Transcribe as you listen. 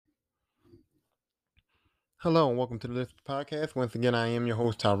Hello and welcome to the List Podcast. Once again, I am your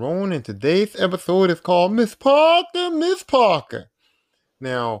host Tyrone, and today's episode is called Miss Parker, Miss Parker.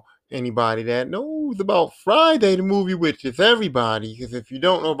 Now, anybody that knows about Friday the movie, which is everybody, because if you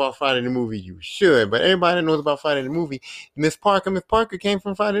don't know about Friday the movie, you should. But everybody that knows about Friday the movie, Miss Parker came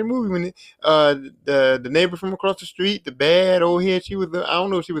from Friday the movie when the neighbor from across the street, the bad old head, I don't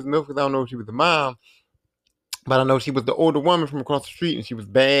know if she was milk, because I don't know if she was the mom. But I know she was the older woman from across the street, and she was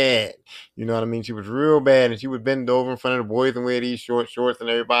bad. You know what I mean? She was real bad, and she would bend over in front of the boys and wear these short shorts, and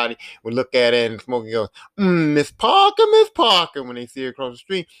everybody would look at it and Smokey goes, Miss Parker, when they see her across the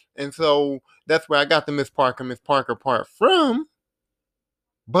street. And so that's where I got the Miss Parker part from.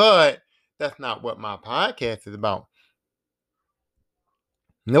 But that's not what my podcast is about.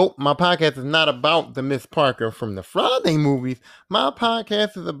 Nope, my podcast is not about the Miss Parker from the Friday movies. My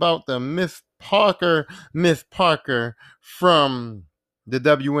podcast is about the Miss Parker from the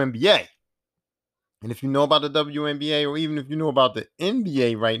WNBA. And if you know about the WNBA, or even if you know about the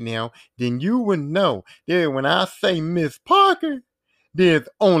NBA right now, then you would know that when I say Miss Parker, there's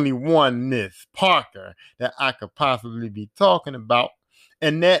only one Miss Parker that I could possibly be talking about,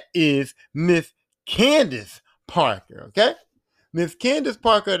 and that is Miss Candace Parker, okay? Miss Candace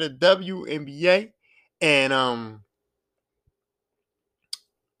Parker of the WNBA, and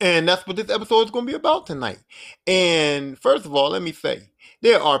that's what this episode is going to be about tonight. And first of all, let me say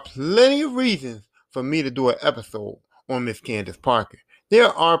there are plenty of reasons for me to do an episode on Miss Candace Parker. There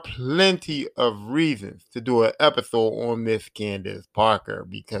are plenty of reasons to do an episode on Miss Candace Parker,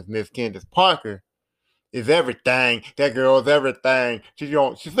 because Miss Candace Parker is everything. That girl's everything. She's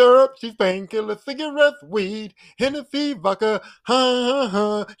syrup, she's painkiller, cigarettes, weed, Hennessy, vodka,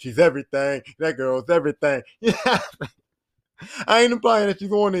 she's everything. That girl's everything. Yeah. I ain't implying that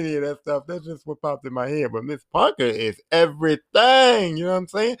she's on any of that stuff. That's just what popped in my head. But Miss Parker is everything. You know what I'm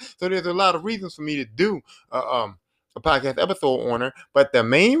saying? So there's a lot of reasons for me to do a podcast episode on her. But the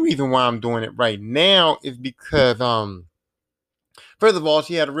main reason why I'm doing it right now is because first of all,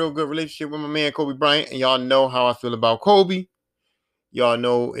 she had a real good relationship with my man Kobe Bryant, and y'all know how I feel about Kobe. Y'all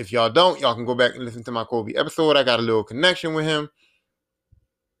know, if y'all don't, y'all can go back and listen to my Kobe episode. I got a little connection with him.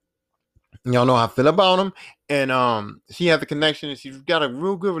 Y'all know how I feel about him. And she has a connection, and she's got a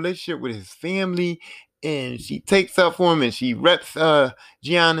real good relationship with his family. And she takes up for him, and she reps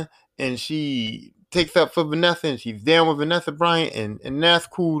Gianna, and she takes up for Vanessa, and she's down with Vanessa Bryant, and that's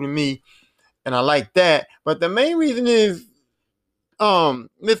cool to me. And I like that. But the main reason is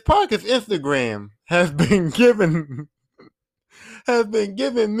Miss Parker's Instagram has been giving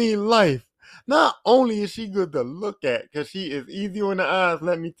me life. Not only is she good to look at, because she is easy on the eyes,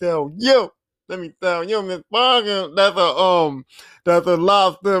 let me tell you, Miss Parker, that's a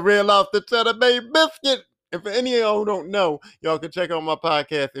lobster, red lobster cheddar bay biscuit. And for any of y'all who don't know, y'all can check out my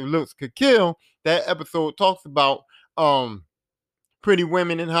podcast, If Looks Could Kill. That episode talks about pretty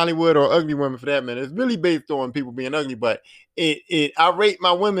women in Hollywood, or ugly women for that matter. It's really based on people being ugly, but I rate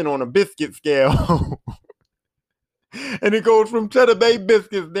my women on a biscuit scale. And it goes from cheddar bay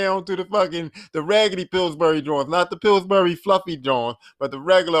biscuits down to the raggedy Pillsbury joints, not the Pillsbury fluffy joints, but the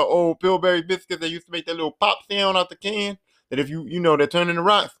regular old Pillsbury biscuits that used to make that little pop sound out the can. That if they're turning the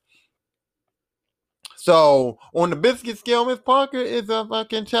rocks. So on the biscuit scale, Miss Parker is a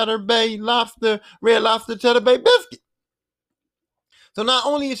fucking cheddar bay red lobster cheddar bay biscuit. So not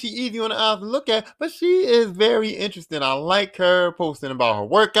only is she easy on the eyes to look at, but she is very interesting. I like her posting about her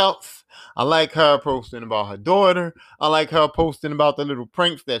workouts. I like her posting about her daughter. I like her posting about the little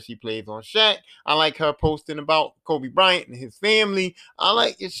pranks that she plays on Shaq. I like her posting about Kobe Bryant and his family.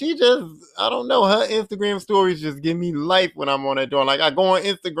 I don't know, her Instagram stories just give me life when I'm on that door. Like, I go on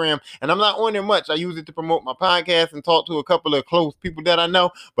Instagram, and I'm not on there much. I use it to promote my podcast and talk to a couple of close people that I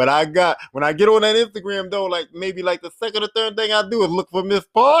know. But when I get on that Instagram though, like maybe like the second or third thing I do is look for Miss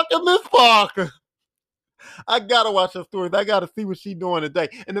Parker. I gotta watch her stories. I gotta see what she's doing today.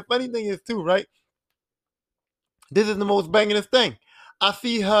 And the funny thing is too, right? This is the most bangingest thing. I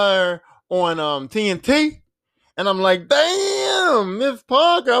see her on TNT, and I'm like, damn, Miss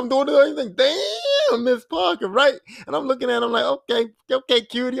Parker. I'm doing anything. Damn, Miss Parker, right? And I'm looking at her, I'm like, okay,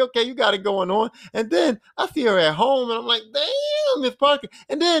 cutie, okay, you got it going on. And then I see her at home, and I'm like, damn, Miss Parker.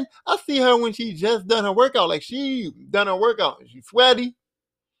 And then I see her when she just done her workout. Like, she done her workout. She's sweaty,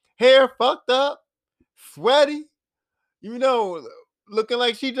 hair fucked up, sweaty, looking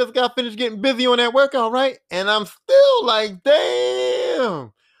like she just got finished getting busy on that workout, right? And I'm still like,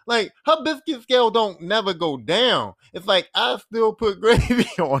 damn. Like, her biscuit scale don't never go down. It's like, I still put gravy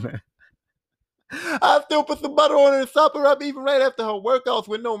on her. I still put some butter on her and sop her up even right after her workouts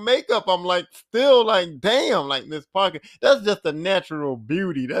with no makeup. I'm like, still like, damn, like Miss Parker. That's just a natural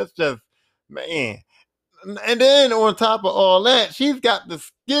beauty. That's just, man. And then on top of all that, she's got the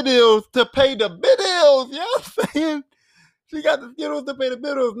Skittles to pay the bills. You know what I'm saying? She got the Skittles to pay the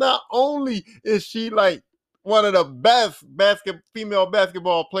bills. Not only is she like one of the best female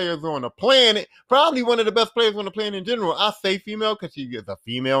basketball players on the planet, probably one of the best players on the planet in general. I say female because she is a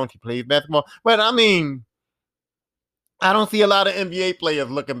female and she plays basketball. But I mean, I don't see a lot of NBA players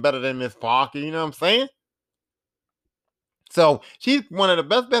looking better than Miss Parker. You know what I'm saying? So she's one of the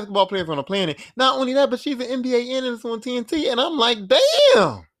best basketball players on the planet. Not only that, but she's an NBA analyst on TNT. And I'm like,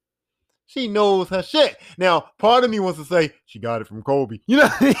 damn, she knows her shit. Now, part of me wants to say she got it from Kobe. You know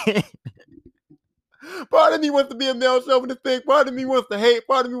what I mean? Part of me wants to be a male chauvinist. Part of me wants to hate.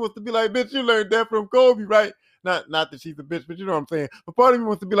 Part of me wants to be like, bitch, you learned that from Kobe, right? Not that she's a bitch, but you know what I'm saying. But part of me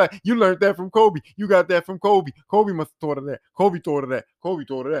wants to be like, you learned that from Kobe. You got that from Kobe. Kobe must have taught her that. Kobe taught her that. Kobe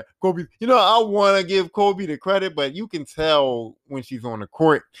taught her that. Kobe, you know, I want to give Kobe the credit, but you can tell when she's on the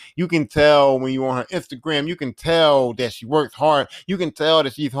court. You can tell when you're on her Instagram. You can tell that she works hard. You can tell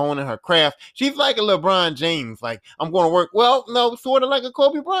that she's honing her craft. She's like a LeBron James. Like, I'm going to work. Well, no, sort of like a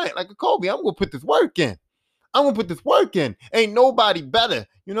Kobe Bryant. Like a Kobe. I'm going to put this work in. I'm gonna put this work in. Ain't nobody better.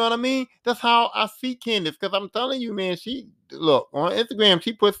 You know what I mean? That's how I see Candace. Because I'm telling you, man, she look on Instagram,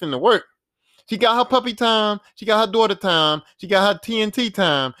 she puts in the work. She got her puppy time. She got her daughter time. She got her TNT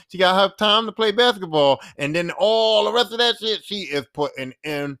time. She got her time to play basketball. And then all the rest of that shit, she is putting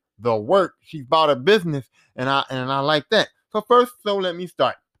in the work. She's about her business. And I like that. So let me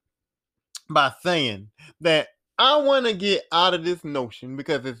start by saying that I want to get out of this notion,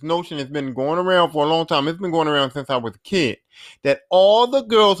 because this notion has been going around for a long time. It's been going around since I was a kid, that all the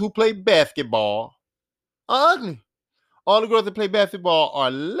girls who play basketball are ugly. All the girls that play basketball are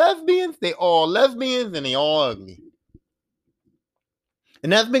lesbians. They all lesbians and they all ugly.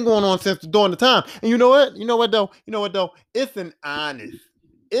 And that's been going on since the dawn of time. And you know what though? It's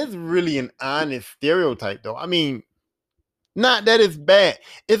really an honest stereotype though. I mean, not that it's bad.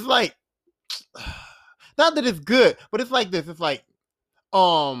 It's like, not that it's good, but it's like this. It's like,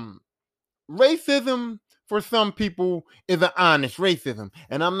 racism for some people is an honest racism.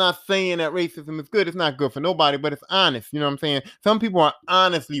 And I'm not saying that racism is good. It's not good for nobody, but it's honest. You know what I'm saying? Some people are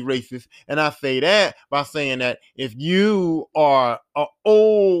honestly racist. And I say that by saying that if you are an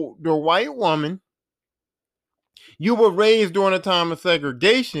older white woman, you were raised during a time of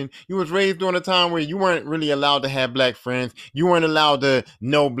segregation. You was raised during a time where you weren't really allowed to have black friends. You weren't allowed to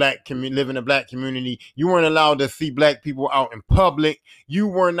know live in a black community. You weren't allowed to see black people out in public. You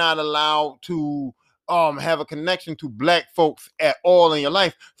were not allowed to have a connection to black folks at all in your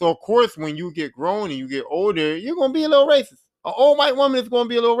life. So of course, when you get grown and you get older, you're gonna be a little racist. An old white woman is going to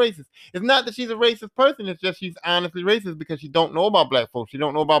be a little racist. It's not that she's a racist person. It's just she's honestly racist because she don't know about black folks. She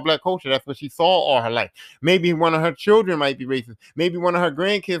don't know about black culture. That's what she saw all her life. Maybe one of her children might be racist. Maybe one of her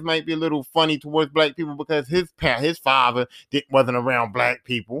grandkids might be a little funny towards black people because his father wasn't around black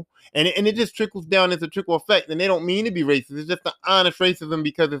people. And it just trickles down as a trickle effect. And they don't mean to be racist. It's just an honest racism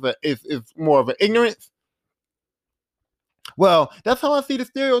because it's more of an ignorance. Well, that's how I see the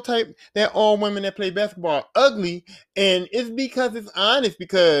stereotype that all women that play basketball are ugly. And it's because it's honest.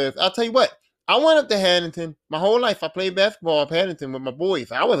 Because I'll tell you what, I went up to Haddington. My whole life I played basketball at Haddington with my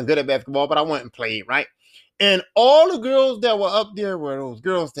boys. I wasn't good at basketball, but I went and played, right? And all the girls that were up there were those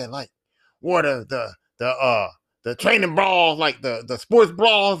girls that like wore the training bras, like the sports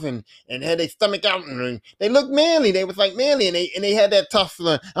bras, and had their stomach out, and they looked manly. They was like manly, and they had that tough.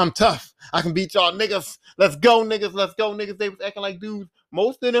 I'm tough. I can beat y'all niggas. Let's go niggas. Let's go niggas. They was acting like dudes.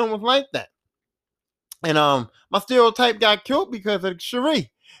 Most of them was like that. And my stereotype got killed because of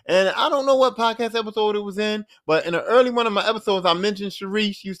Cherie. And I don't know what podcast episode it was in, but in an early one of my episodes, I mentioned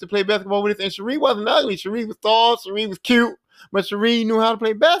Cherie. She used to play basketball with us, and Cherie wasn't ugly. Cherie was tall. Cherie was cute, but Cherie knew how to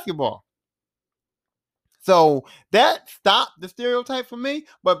play basketball. So that stopped the stereotype for me.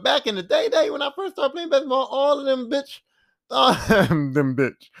 But back in the day, when I first started playing basketball, all of them butch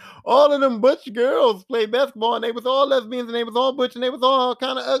girls played basketball, and they was all lesbians, and they was all butch, and they was all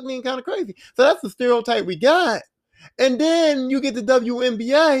kind of ugly and kind of crazy. So that's the stereotype we got. And then you get the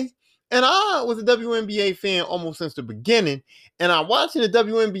WNBA, and I was a WNBA fan almost since the beginning. And I'm watching the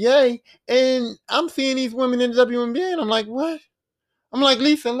WNBA, and I'm seeing these women in the WNBA, and I'm like, what? I'm like,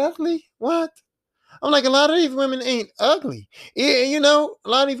 Lisa Leslie, what? I'm like, a lot of these women ain't ugly. Yeah, you know, a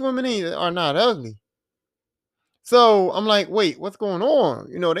lot of these women are not ugly. So I'm like, wait, what's going on?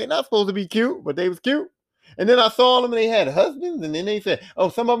 You know, they're not supposed to be cute, but they was cute. And then I saw them and they had husbands, and then they said, oh,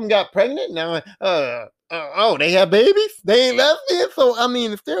 some of them got pregnant. Now, they have babies? They ain't lesbian? So, I mean,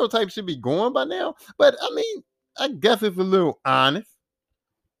 the stereotype should be going by now. But, I mean, I guess it's a little honest.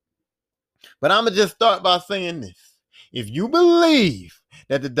 But I'm going to just start by saying this. If you believe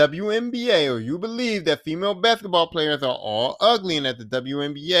that the WNBA, or you believe that female basketball players are all ugly and that the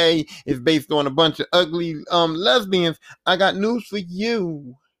WNBA is based on a bunch of ugly lesbians, I got news for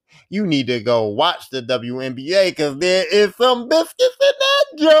you. You need to go watch the WNBA because there is some biscuits in that,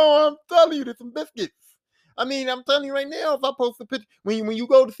 Joe. I'm telling you, there's some biscuits. I mean, I'm telling you right now, if I post a picture, when you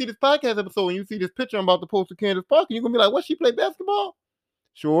go to see this podcast episode and you see this picture I'm about to post to Candace Parker, you're going to be like, what, she play basketball?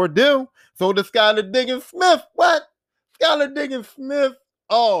 Sure do. So does Skylar Diggins Smith. What? Skylar Diggins Smith.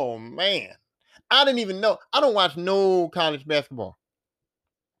 Oh, man. I didn't even know. I don't watch no college basketball.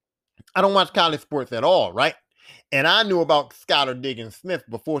 I don't watch college sports at all, right? And I knew about Skylar Diggins Smith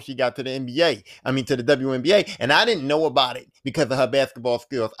before she got to the NBA. I mean, to the WNBA. And I didn't know about it because of her basketball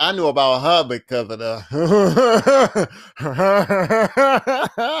skills. I knew about her because of the...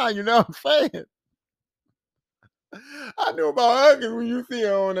 you know what I'm saying? I knew about her because when you see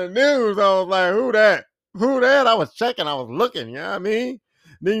her on the news, I was like, who that? Who that? I was checking. I was looking. You know what I mean?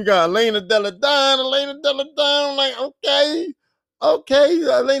 Then you got Elena Delle Donne. I'm like, okay.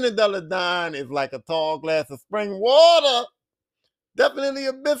 Elena Delle Donne is like a tall glass of spring water. Definitely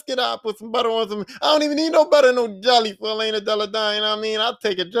a biscuit. I'll put some butter on some. I don't even need no butter, no jelly for Elena Delle Donne. You know what I mean? I'll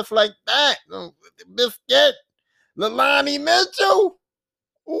take it just like that. Biscuit. Lelani Mitchell.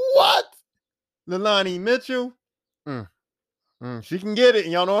 What? Lelani Mitchell. She can get it.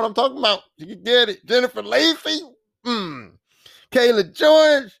 Y'all know what I'm talking about. She can get it. Jennifer Lacey. Kayla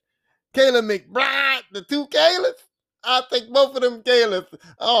George. Kayla McBride. The two Kaylas. I'll take both of them Kaylas.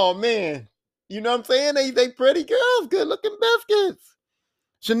 Oh, man. You know what I'm saying? They pretty girls. Good looking biscuits.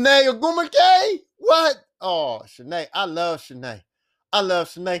 Shanae Ogwumike. What? Oh, Shanae. I love Shanae. I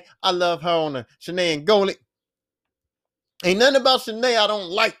love her on the Shanae and Golic. Ain't nothing about Shanae I don't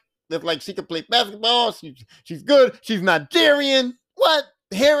like. It's like she can play basketball. She's good. She's Nigerian. What?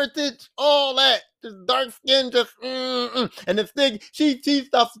 Heritage. All that. Just dark skin. Just And this thing, she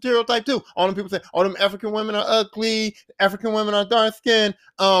stops stereotype too. All them people say, oh, them African women are ugly. African women are dark skinned.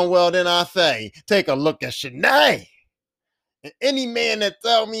 Well, then I say, take a look at Shanae. And any man that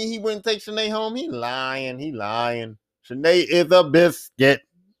tell me he wouldn't take Shanae home, he lying. Shanae is a biscuit.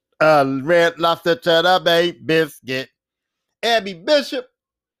 Red Lobster cheddar bay biscuit. Abby Bishop.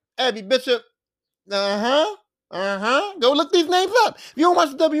 Go look these names up. If you don't watch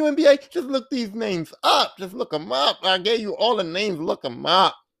the WNBA, just look these names up. Just look them up. I gave you all the names. Look them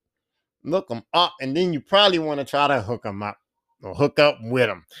up. And then you probably want to try to hook them up or hook up with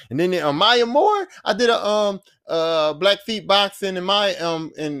them. And then Maya Moore, I did a Black Feet Boxing and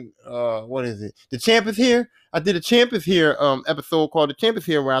what is it? The Champ is Here. I did a Champ is Here episode called The Champ is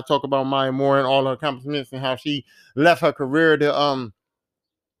Here, where I talk about Maya Moore and all her accomplishments and how she left her career to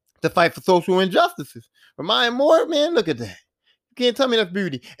fight for social injustices. But Maya Moore, man, look at that. You can't tell me that's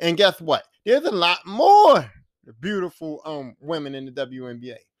beauty. And guess what? There's a lot more beautiful women in the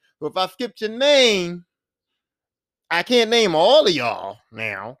WNBA. So if I skipped your name, I can't name all of y'all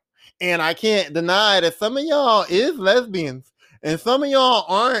now. And I can't deny that some of y'all is lesbians. And some of y'all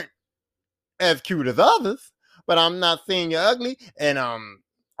aren't as cute as others. But I'm not saying you're ugly. And I'm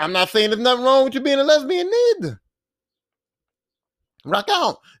not saying there's nothing wrong with you being a lesbian neither. Rock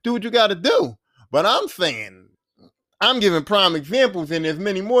out. Do what you got to do. But I'm saying, I'm giving prime examples, and there's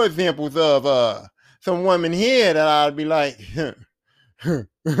many more examples of some women here that I'd be like, you know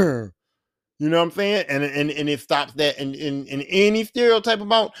what I'm saying? And it stops that. And any stereotype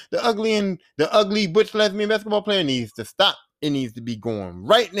about the ugly butch lesbian basketball player needs to stop. It needs to be going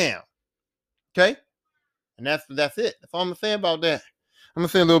right now. Okay? And that's it. That's all I'm going to say about that. I'm going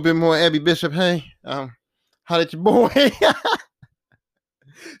to say a little bit more. Abby Bishop, hey, holla at your boy.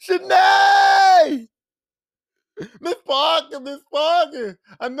 Shanae! Miss Parker.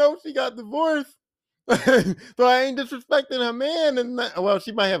 I know she got divorced. So I ain't disrespecting her man. Well,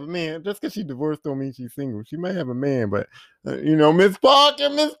 she might have a man. Just because she divorced don't mean she's single. She might have a man, but, Miss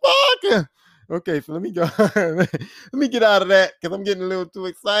Parker. Okay, so let me go. Let me get out of that because I'm getting a little too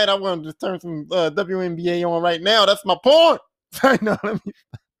excited. I want to just turn some WNBA on right now. That's my point.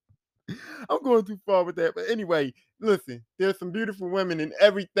 I'm going too far with that. But anyway, listen, there's some beautiful women in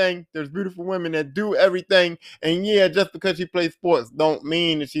everything. There's beautiful women that do everything. And yeah, just because she plays sports don't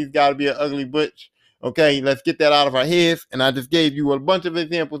mean that she's got to be an ugly butch. Okay, let's get that out of our heads. And I just gave you a bunch of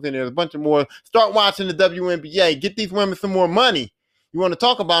examples, and there's a bunch of more. Start watching the WNBA. Get these women some more money. You want to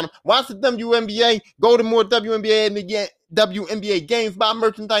talk about them? Watch the WNBA. Go to more WNBA and get WNBA games, buy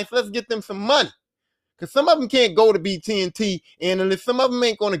merchandise. Let's get them some money. Because some of them can't go to BT&T analysts. Some of them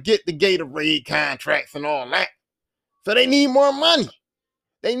ain't going to get the Gatorade contracts and all that. So they need more money.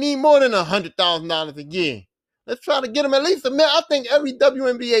 They need more than $100,000 a year. Let's try to get them at least $1 million. I think every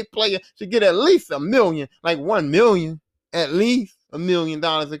WNBA player should get at least $1 million, like $1 million at least. $1 million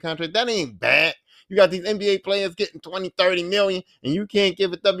a contract. That ain't bad. You got these NBA players getting 20, 30 million, and you can't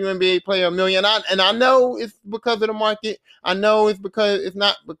give a WNBA player $1 million. And I know it's because of the market. I know it's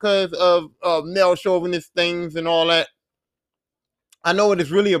not because of male chauvinist things and all that. I know what it's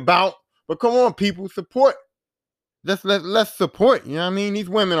really about. But come on, people, support. Let's support. You know what I mean? These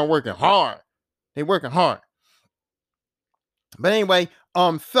women are working hard. They working hard. But anyway,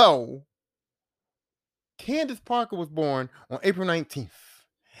 so Candace Parker was born on April 19th.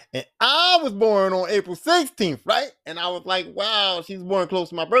 And I was born on April 16th, right? And I was like, wow, she's born close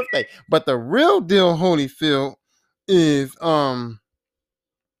to my birthday. But the real deal, Holyfield, is that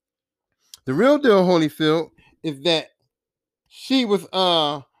she was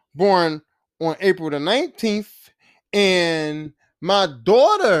born on April the 19th, and my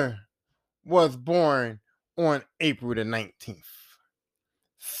daughter was born on April the 19th.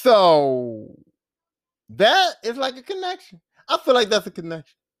 So that is like a connection. I feel like that's a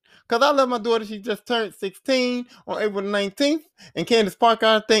connection. Because I love my daughter. She just turned 16 on April 19th. And Candace Parker,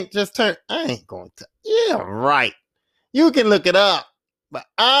 I think, just turned... I ain't going to... Yeah, right. You can look it up. But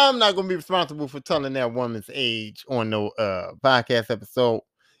I'm not going to be responsible for telling that woman's age on no podcast episode.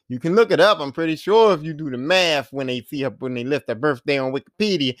 You can look it up. I'm pretty sure if you do the math when they list her birthday on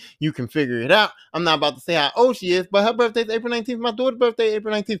Wikipedia, you can figure it out. I'm not about to say how old she is, but her birthday is April 19th. My daughter's birthday is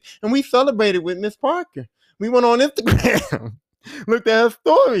April 19th. And we celebrated with Miss Parker. We went on Instagram. Looked at her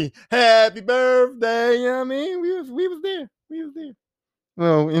story. Happy birthday. You know what I mean? We was there.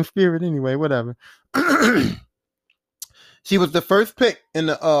 Well, in spirit anyway, whatever. She was the first pick in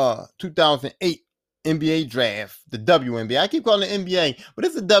the 2008 NBA draft, the WNBA. I keep calling it NBA, but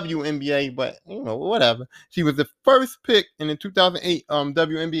it's a WNBA, but whatever. She was the first pick in the 2008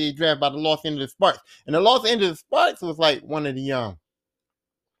 WNBA draft by the Los Angeles Sparks. And the Los Angeles Sparks was like one of the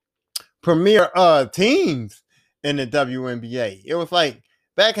premier teams in the WNBA. It was like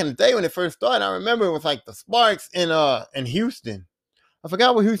back in the day when it first started. I remember it was like the Sparks in Houston. I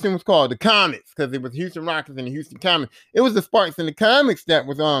forgot what Houston was called, the Comets, because it was Houston Rockets and the Houston Comets. It was the Sparks and the Comets that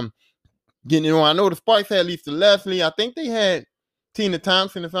was getting it on. I know the Sparks had Lisa Leslie. I think they had Tina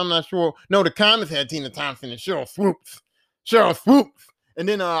Thompson, if I'm not sure. No, the Comets had Tina Thompson and Cheryl Swoops. And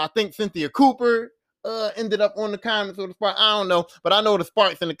then I think Cynthia Cooper ended up on the Comets or the Sparks. I don't know. But I know the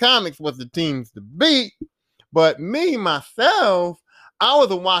Sparks and the Comets was the teams to beat. But me, myself, I was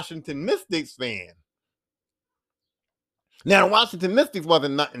a Washington Mystics fan. Now, the Washington Mystics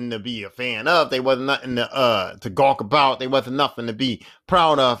wasn't nothing to be a fan of. They wasn't nothing to gawk about. They wasn't nothing to be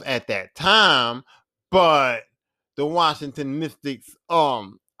proud of at that time. But the Washington Mystics,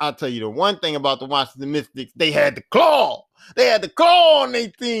 I'll tell you the one thing about the Washington Mystics, they had the claw. They had the claw on their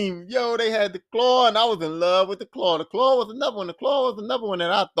team. Yo, they had the claw, and I was in love with the claw. The claw was another one. The claw was another one that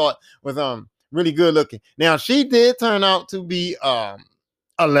I thought was really good looking. Now, she did turn out to be a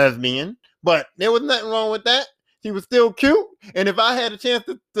lesbian, but there was nothing wrong with that. She was still cute, and if I had a chance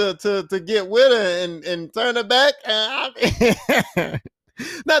to get with her and turn her back,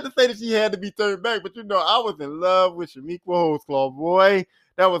 not to say that she had to be turned back, but I was in love with Chamique Holdsclaw, boy.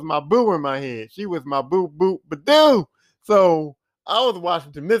 That was my boo in my head. She was my boo badoo. So I was a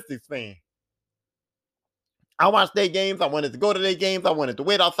Washington Mystics fan. I watched their games. I wanted to go to their games. I wanted to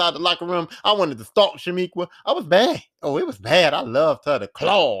wait outside the locker room. I wanted to stalk Chamique. I was bad. Oh, it was bad. I loved her. The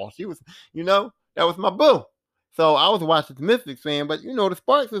claw. She was, that was my boo. So I was a Washington Mystics fan, but the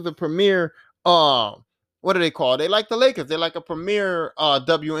Sparks is a premier, what do they call? They like the Lakers. They're like a premier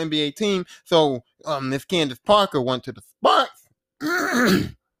WNBA team. So Miss Candace Parker went to the Sparks.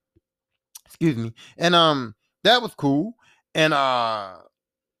 Excuse me. And that was cool. And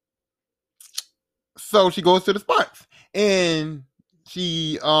so she goes to the Sparks. And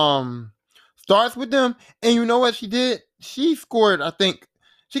she starts with them. And you know what she did? She scored, I think,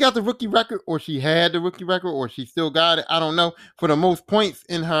 she got the rookie record, or she had the rookie record, or she still got it. I don't know, for the most points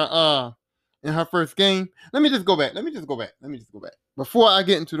in her first game. Let me just go back. Before I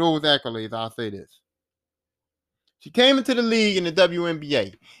get into those accolades, I'll say this. She came into the league in the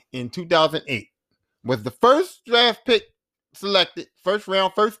WNBA in 2008. Was the first draft pick selected, first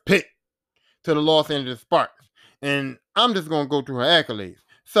round, first pick to the Los Angeles Sparks. And I'm just going to go through her accolades.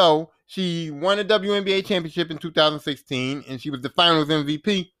 So she won a WNBA championship in 2016, and she was the finals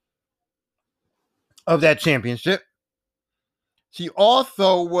MVP of that championship. She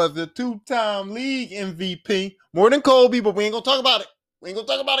also was a 2-time league MVP, more than Kobe, but we ain't going to talk about it.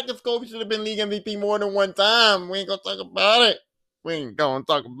 Because Kobe should have been league MVP more than one time. We ain't going to talk about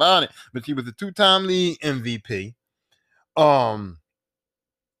it. But she was a 2-time league MVP.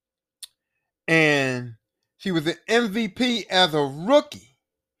 And she was an MVP as a rookie,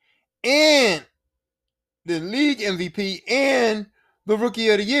 and the league MVP, and the Rookie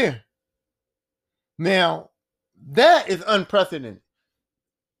of the Year. Now, that is unprecedented.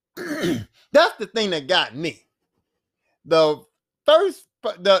 That's the thing that got me. The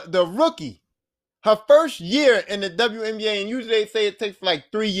rookie, her first year in the WNBA, and usually they say it takes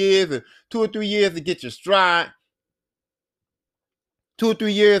like 3 years or 2 or 3 years to get your stride. 2 or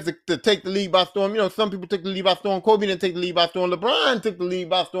 3 years to take the league by storm. You know, some people took the league by storm. Kobe didn't take the league by storm. LeBron took the league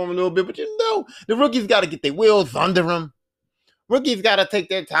by storm a little bit. But you know, the rookies got to get their wheels under them. Rookies got to take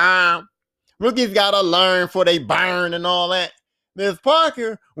their time. Rookies got to learn before they burn and all that. Miss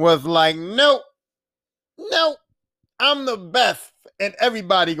Parker was like, nope, I'm the best. And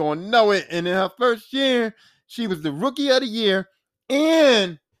everybody going to know it. And in her first year, she was the Rookie of the Year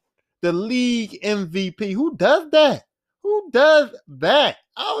and the league MVP. Who does that? Who does that?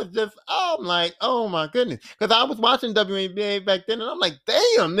 I'm like, oh my goodness. Because I was watching WNBA back then, and I'm like,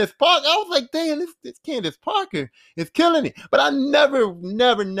 damn, Miss Parker. I was like, damn, this Candace Parker is killing it. But I never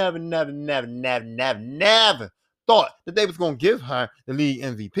thought that they was going to give her the league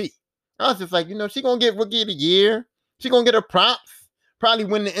MVP. I was just like, you know, she going to get Rookie of the Year. She going to get her props. Probably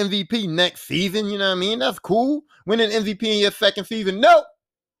win the MVP next season, you know what I mean? That's cool. Winning MVP in your second season. Nope.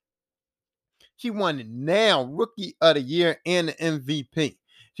 She won it now, Rookie of the Year and the MVP.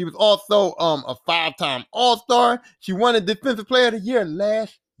 She was also a 5-time All-Star. She won a Defensive Player of the Year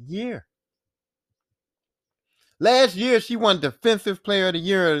last year. Last year, she won Defensive Player of the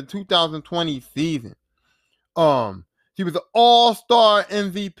Year of the 2020 season. She was an All-Star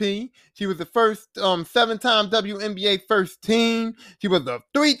MVP. She was the first 7-time WNBA first team. She was a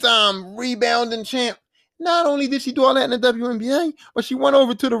 3-time rebounding champ. Not only did she do all that in the WNBA, but she went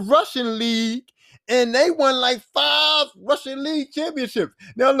over to the Russian League, and they won like 5 Russian League championships.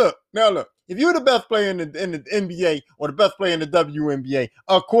 Now look. If you're the best player in the NBA or the best player in the WNBA,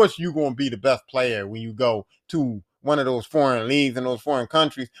 of course you're going to be the best player when you go to one of those foreign leagues in those foreign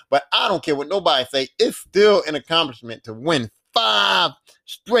countries. But I don't care what nobody say. It's still an accomplishment to win 5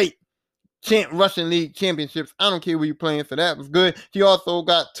 straight Russian League championships. I don't care where you're playing, so that was good. She also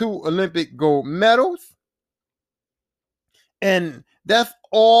got 2 Olympic gold medals. And that's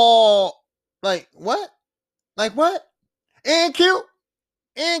all. Like what? And cute.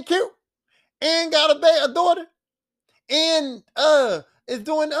 And got a daughter. And is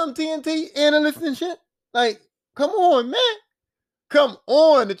doing TNT analyst and shit. Like, come on, man. Come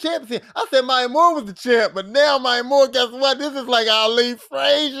on, the championship. I said Maya Moore was the champ, but now Maya Moore, guess what? This is like Ali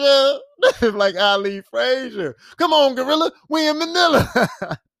Frazier. Come on, Gorilla. We in Manila.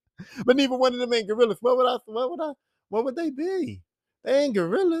 But neither one of them ain't gorillas. What would they be? They ain't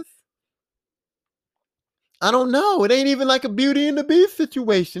gorillas. I don't know. It ain't even like a Beauty and the Beast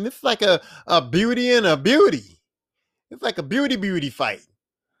situation. It's like a Beauty and a Beauty. It's like a beauty fight.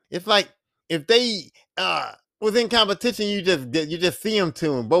 It's like if they was in competition, you just see them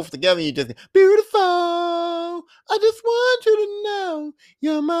two and both together. You just beautiful. I just want you to know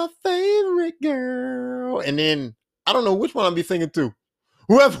you're my favorite girl. And then I don't know which one I'll be singing to.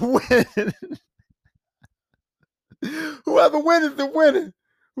 Whoever wins is the winner.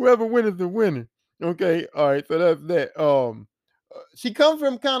 Whoever wins is the winner. Okay, all right. So that's that. She comes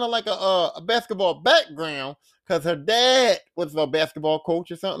from kind of like a basketball background because her dad was a basketball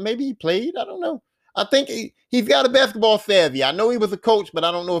coach or something. Maybe he played. I don't know. I think he's got a basketball savvy. I know he was a coach, but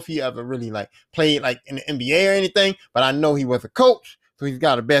I don't know if he ever really like played like in the NBA or anything. But I know he was a coach, so he's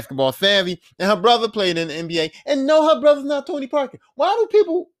got a basketball savvy. And her brother played in the NBA. And no, her brother's not Tony Parker. Why do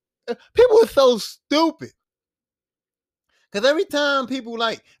people are so stupid? Because every time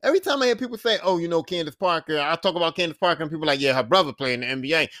I hear people say, oh, you know, Candace Parker, I talk about Candace Parker, and people are like, yeah, her brother played in the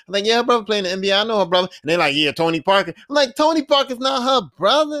NBA. I'm like, yeah, her brother played in the NBA. I know her brother. And they're like, yeah, Tony Parker. I'm like, Tony Parker's not her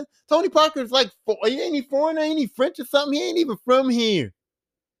brother. Tony Parker's like, ain't he foreign? Ain't he French or something? He ain't even from here.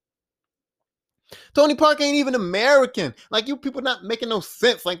 Tony Parker ain't even American. Like, you people not making no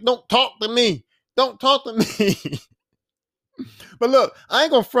sense. Like, don't talk to me. But look, I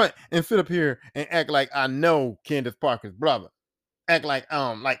ain't gonna front and sit up here and act like I know Candace Parker's brother. Act like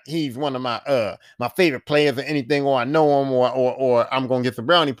he's one of my favorite players or anything, or I know him, or I'm gonna get some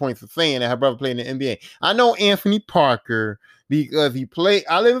brownie points for saying that her brother played in the NBA. I know Anthony Parker because he played.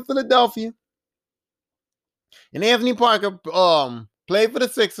 I live in Philadelphia, and Anthony Parker played for the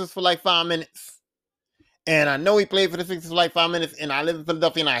Sixers for like 5 minutes. And I know he played for the Sixers for like 5 minutes, and I live in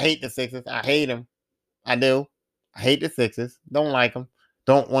Philadelphia, and I hate the Sixers. I hate them. I do. I hate the Sixers. Don't like them.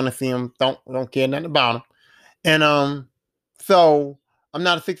 Don't want to see them. Don't care nothing about them. And so I'm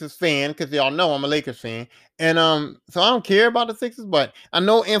not a Sixers fan because y'all know I'm a Lakers fan. And so I don't care about the Sixers, but I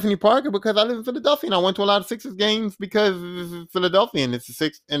know Anthony Parker because I live in Philadelphia and I went to a lot of Sixers games because it's Philadelphia and it's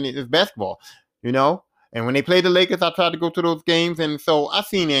basketball, you know. And when they played the Lakers, I tried to go to those games, and so I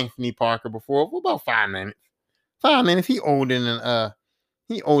seen Anthony Parker before for about 5 minutes. 5 minutes. He older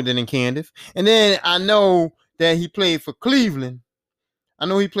than Candace. And then I know that he played for Cleveland. I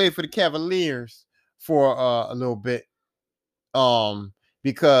know he played for the Cavaliers for a little bit.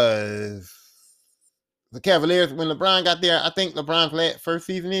 Because the Cavaliers, when LeBron got there, I think LeBron's first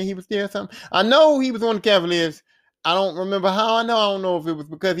season in, he was there or something. I know he was on the Cavaliers. I don't remember how I know. I don't know if it was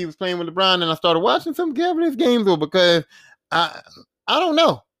because he was playing with LeBron and I started watching some Cavaliers games, or because I don't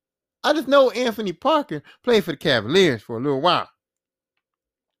know. I just know Anthony Parker played for the Cavaliers for a little while.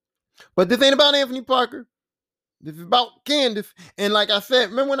 But this ain't about Anthony Parker. This is about Candace. And like I said,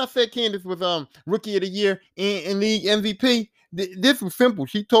 remember when I said Candace was Rookie of the Year and League MVP? This was simple.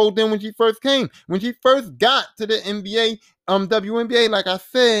 She told them when she first came. When she first got to the NBA, WNBA, like I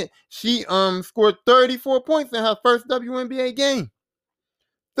said, she scored 34 points in her first WNBA game.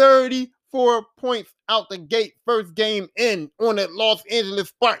 34 points out the gate, first game in on the Los Angeles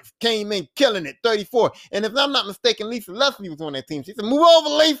Sparks. Came in killing it, 34. And if I'm not mistaken, Lisa Leslie was on that team. She said, "Move over,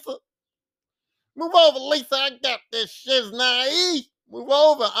 Lisa. Move over, Lisa. I got this shiznai. Move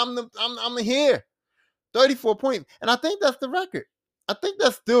over. I'm here." 34 points. And I think that's the record. I think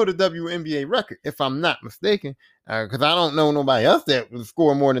that's still the WNBA record, if I'm not mistaken. Because I don't know nobody else that would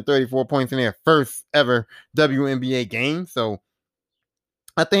score more than 34 points in their first ever WNBA game. So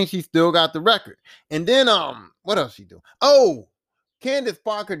I think she still got the record. And then what else she do? Oh, Candace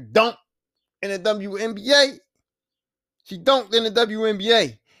Parker dunked in the WNBA. She dunked in the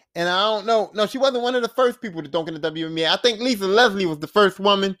WNBA. And I don't know. No, she wasn't one of the first people to dunk in the WNBA. I think Lisa Leslie was the first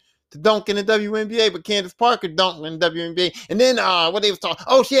woman to dunk in the WNBA, but Candace Parker dunked in the WNBA. And then what they was talking,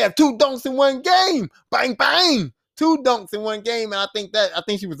 oh, she had 2 dunks in one game. Bang, bang. 2 dunks in one game. And I think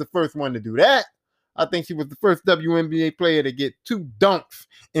she was the first one to do that. I think she was the first WNBA player to get 2 dunks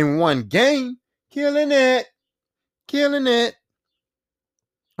in one game. Killing it. Killing it.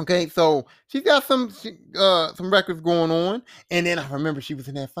 Okay, so she's got some records going on. And then I remember she was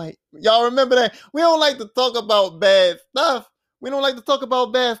in that fight. Y'all remember that? We don't like to talk about bad stuff. We don't like to talk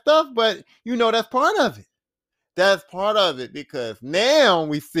about bad stuff, but you know that's part of it. That's part of it, because now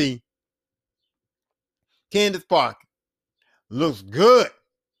we see Candace Parker looks good,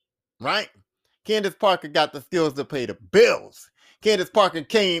 right? Candace Parker got the skills to pay the bills. Candace Parker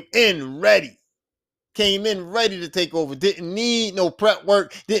came in ready to take over. Didn't need no prep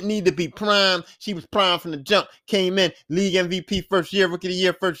work. Didn't need to be primed. She was primed from the jump. Came in, league MVP first year, Rookie of the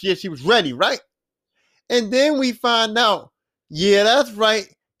Year first year. She was ready, right? And then we find out, yeah, that's right,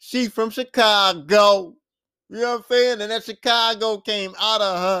 she from Chicago. You know what I'm saying? And that Chicago came out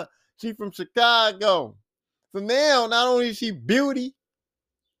of her. She from Chicago. So now, not only is she beauty,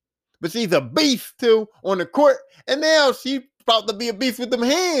 but she's a beast too on the court. And now she about to be a beast with them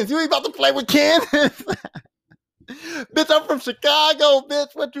hands. You ain't about to play with Candace. Bitch, I'm from Chicago,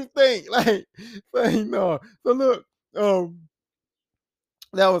 bitch. What you think? Like no. So look,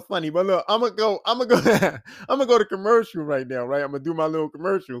 that was funny. But look, I'm gonna go to commercial right now, right? I'm gonna do my little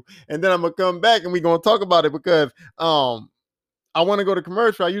commercial, and then I'm gonna come back and we're gonna talk about it, because I want to go to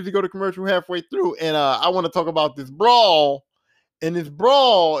commercial. I usually go to commercial halfway through, and I want to talk about this brawl. And this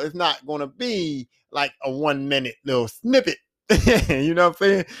brawl is not gonna be like a 1 minute little snippet. You know what I'm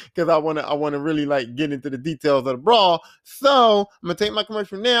saying? Because I wanna really like get into the details of the brawl. So I'm gonna take my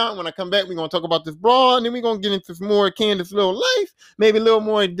commercial now, and when I come back, we're gonna talk about this brawl, and then we're gonna get into some more Candace's little life, maybe a little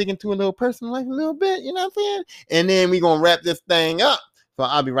more, dig into a little personal life a little bit, you know what I'm saying? And then we're gonna wrap this thing up. So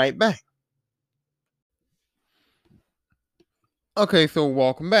I'll be right back. Okay, so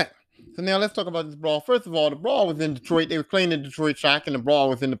welcome back. So now let's talk about this brawl. First of all, the brawl was in Detroit. They were playing in Detroit track, and the brawl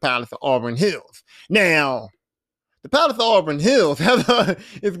was in the Palace of Auburn Hills. Now, the Palace of Auburn Hills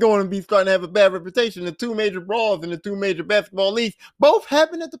is going to be starting to have a bad reputation. The 2 major brawls in the 2 major basketball leagues both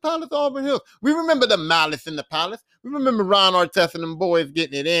happened at the Palace of Auburn Hills. We remember the malice in the Palace. We remember Ron Artest and them boys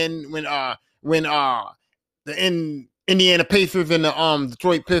getting it in when the Indiana Pacers and the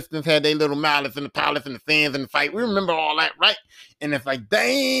Detroit Pistons had their little malice in the Palace and the fans in the fight. We remember all that, right? And it's like,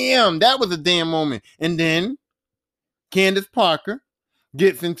 damn, that was a damn moment. And then Candace Parker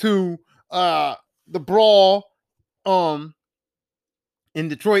gets into the brawl in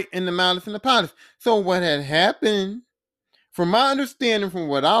Detroit in the malice in the Palace. So what had happened, from my understanding, from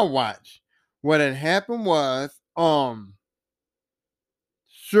what I watched, what had happened was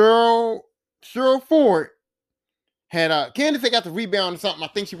Cheryl Ford had Candace got the rebound or something. I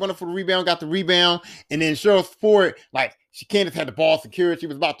think she went up for the rebound, got the rebound, and then Cheryl Ford, like, Candace had the ball secured. She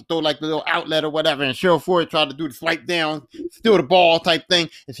was about to throw like the little outlet or whatever, and Cheryl Ford tried to do the swipe down, steal the ball type thing,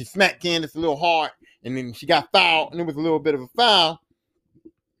 and she smacked Candace a little hard, and then she got fouled, and it was a little bit of a foul.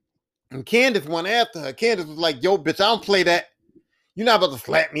 And Candace went after her. Candace was like, yo, bitch, I don't play that. You're not about to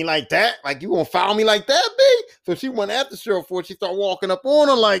slap me like that. Like, you gonna foul me like that, B? So she went after Cheryl Ford. She started walking up on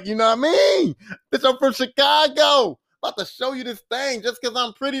her like, you know what I mean? Bitch, I'm from Chicago. About to show you this thing. Just because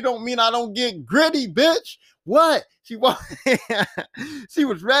I'm pretty don't mean I don't get gritty, bitch. What? She was she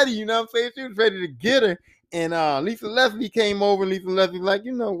was ready, you know what I'm saying? She was ready to get her. And Lisa Leslie came over. Lisa Leslie like,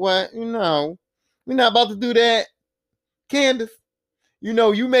 you know what? You know, we're not about to do that. Candace, you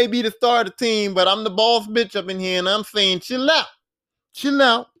know, you may be the star of the team, but I'm the boss bitch up in here, and I'm saying chill out. Chill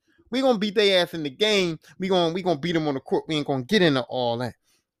out. We gonna beat their ass in the game. We gonna beat them on the court. We ain't gonna get into all that.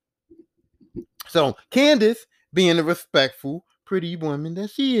 So Candace, being the respectful, pretty woman that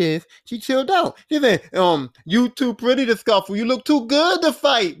she is, she chilled out. She said, you too pretty to scuffle. You look too good to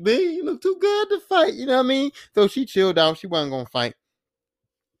fight, B. You look too good to fight. You know what I mean? So she chilled out. She wasn't gonna fight.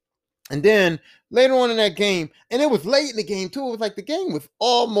 And then later on in that game, and it was late in the game too. It was like the game was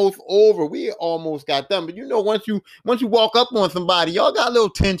almost over. We almost got done. But you know, once you walk up on somebody, y'all got a little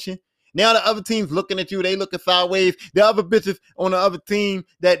tension. Now the other team's looking at you, they looking sideways. The other bitches on the other team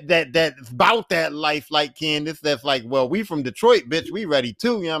that's about that life like Candace, that's like, well, we from Detroit, bitch, we ready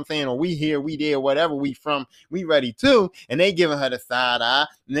too. You know what I'm saying? Or we here, we there, whatever we from, we ready too. And they giving her the side eye,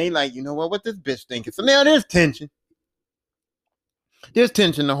 and they like, you know what this bitch thinking? So now there's tension. There's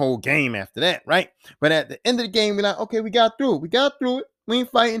tension the whole game after that, right? But at the end of the game, we're like, okay, we got through it. We got through it. We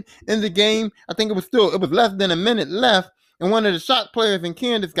ain't fighting. In the game, I think it was less than a minute left, and one of the shot players and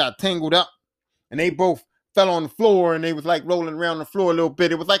Candace got tangled up, and they both fell on the floor, and they was like rolling around the floor a little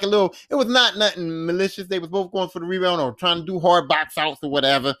bit. It was like it was not nothing malicious. They was both going for the rebound or trying to do hard box outs or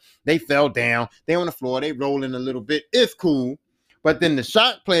whatever. They fell down. They on the floor. They rolling a little bit. It's cool. But then the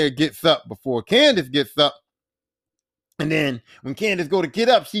shot player gets up before Candace gets up. And then when Candace go to get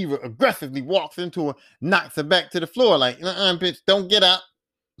up, she aggressively walks into her, knocks her back to the floor like, bitch, don't get up.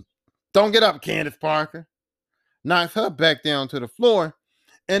 Don't get up, Candace Parker. Knocks her back down to the floor.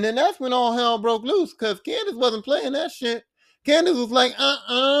 And then that's when all hell broke loose because Candace wasn't playing that shit. Candace was like,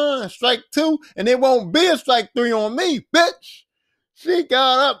 strike 2, and it won't be a strike 3 on me, bitch. She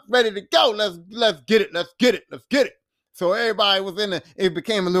got up, ready to go. Let's get it. Let's get it. Let's get it. So everybody was it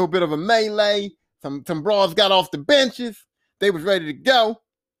became a little bit of a melee. Some bras got off the benches. They was ready to go.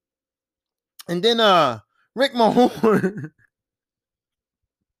 And then Rick Mahorn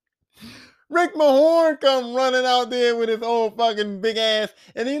come running out there with his old fucking big ass.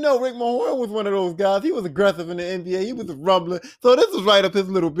 And you know Rick Mahorn was one of those guys. He was aggressive in the NBA. He was a rumbler. So this was right up his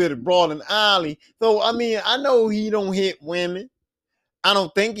little bit of brawling alley. So, I mean, I know he don't hit women. I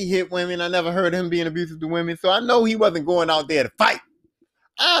don't think he hit women. I never heard him being abusive to women. So I know he wasn't going out there to fight.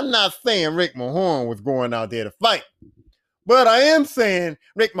 I'm not saying Rick Mahorn was going out there to fight. But I am saying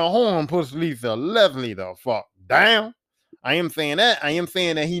Rick Mahorn pushed Lisa Leslie the fuck down. I am saying that. I am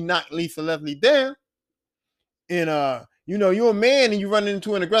saying that he knocked Lisa Leslie down. And, you know, you're a man and you run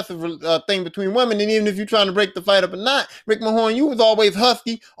into an aggressive thing between women. And even if you're trying to break the fight up or not, Rick Mahorn, you was always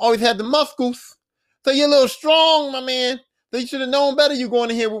husky, always had the muscles. So you're a little strong, my man. So you should have known better. You going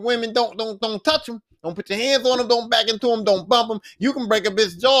in here with women. Don't touch them. Don't put your hands on them. Don't back into them. Don't bump them. You can break a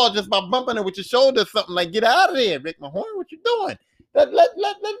bitch's jaw just by bumping her with your shoulder or something. Like, get out of there, Rick Mahorn. What you doing? Let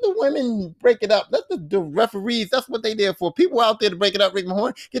the women break it up. Let the referees, that's what they there for. People out there to break it up, Rick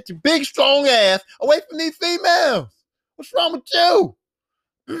Mahorn. Get your big, strong ass away from these females. What's wrong with you?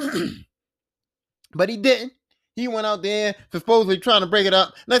 But he didn't. He went out there supposedly trying to break it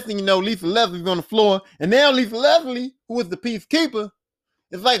up. Next thing you know, Lisa Leslie's on the floor. And now Lisa Leslie, who is the peacekeeper,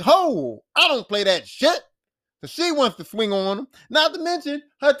 is like, ho, I don't play that shit. So she wants to swing on them. Not to mention,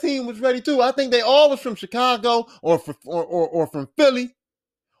 her team was ready too. I think they all was from Chicago or from Philly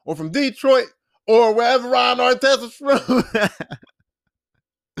or from Detroit or wherever Ron Artest is from.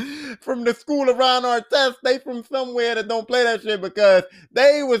 From the school of Ron Artest, they from somewhere that don't play that shit because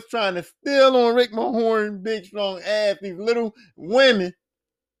they was trying to steal on Rick Mahorn, big strong ass. These little women,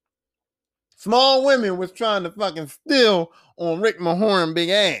 small women, was trying to fucking steal on Rick Mahorn, big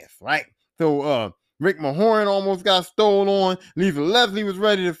ass, right? So Rick Mahorn almost got stolen on. Lisa Leslie was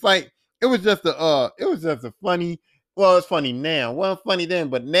ready to fight. It was just a funny. Well, it's funny now. Well, it's funny then,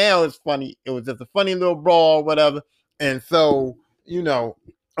 but now it's funny. It was just a funny little brawl, whatever. And so, you know,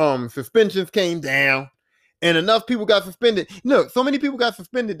 suspensions came down and enough people got suspended. Look, so many people got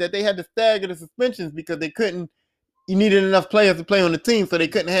suspended that they had to stagger the suspensions because you needed enough players to play on the team, so they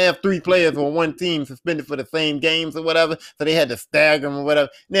couldn't have 3 players on one team suspended for the same games or whatever, so they had to stagger them or whatever.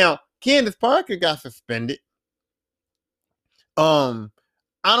 Now, Candace Parker got suspended. I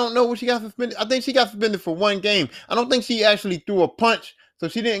don't know what she got suspended. I think she got suspended for 1 game. I don't think she actually threw a punch, So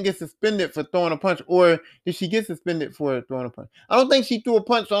she didn't get suspended for throwing a punch, or did she get suspended for throwing a punch? I don't think she threw a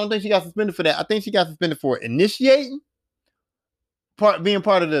punch, so I don't think she got suspended for that. I think she got suspended for initiating, being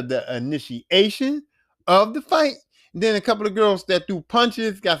part of the initiation of the fight. And then a couple of girls that threw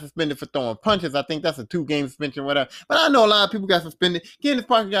punches got suspended for throwing punches. I think that's a 2-game suspension, whatever. But I know a lot of people got suspended. Candace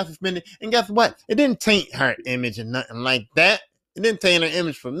Parker got suspended, and guess what? It didn't taint her image or nothing like that. It didn't taint her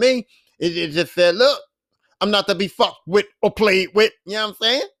image for me. It just said, look, I'm not to be fucked with or played with. You know what I'm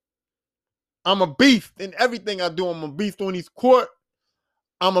saying? I'm a beast in everything I do. I'm a beast on these court.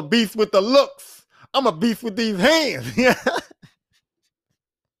 I'm a beast with the looks. I'm a beast with these hands.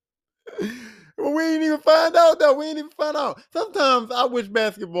 Well, we ain't even find out though. We ain't even find out. Sometimes I wish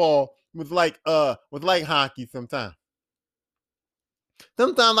basketball was like hockey. Sometimes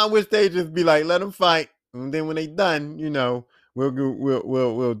I wish they just be like, let them fight, and then when they done, we'll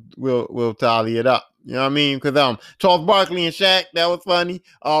tally it up. You know what I mean? Because Charles Barkley and Shaq, that was funny.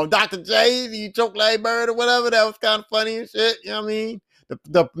 Dr. J, he choked Larry Bird or whatever, that was kind of funny and shit. You know what I mean?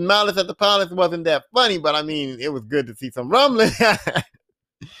 The Malice at the Palace wasn't that funny, but I mean, it was good to see some rumbling.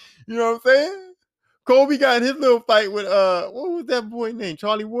 You know what I'm saying? Kobe got in his little fight with what was that boy name?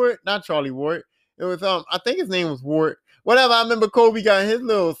 Charlie Ward? Not Charlie Ward. It was I think his name was Ward. Whatever. I remember Kobe got in his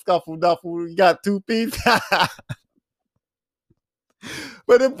little scuffle duffle. He got 2 pieces.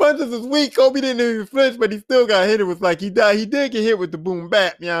 But the punches was weak. Kobe didn't even flinch, but he still got hit. It was like he died. He did get hit with the boom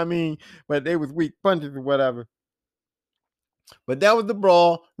bap, you know what I mean? But they was weak punches or whatever. But that was the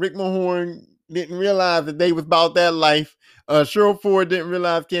brawl. Rick Mahorn didn't realize that they was about that life. Cheryl Ford didn't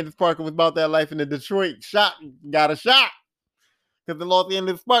realize Candace Parker was about that life, and the Detroit got a shot. Because the Los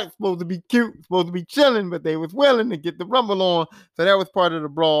Angeles Sparks supposed to be cute, supposed to be chilling, but they was willing to get the rumble on. So that was part of the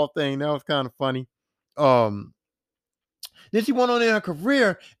brawl thing. That was kind of funny. Then she went on in her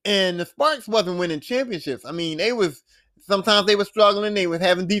career, and the Sparks wasn't winning championships. I mean, sometimes they were struggling. They was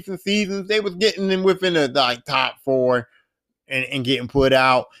having decent seasons. They was getting them within the top 4 and getting put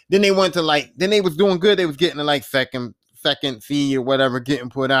out. Then they went to then they was doing good. They was getting to second seed or whatever, getting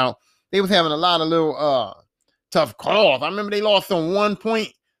put out. They was having a lot of little tough calls. I remember they lost some 1 point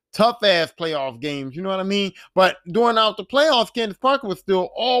tough ass playoff games. You know what I mean? But during out the playoffs, Candace Parker was still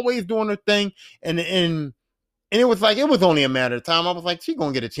always doing her thing, and it was like, it was only a matter of time. I was like, she's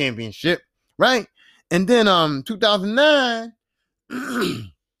going to get a championship, right? And then 2009,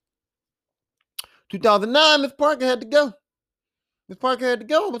 2009, Miss Parker had to go. Miss Parker had to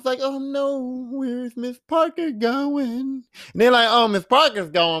go. I was like, oh no, where's Miss Parker going? And they're like, oh, Miss Parker's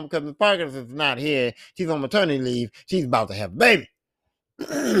going because Miss Parker is not here. She's on maternity leave. She's about to have a baby.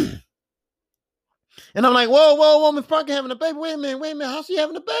 And I'm like, whoa, Miss Parker having a baby? Wait a minute. How's she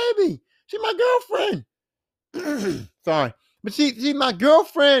having a baby? She's my girlfriend. Sorry, but she's my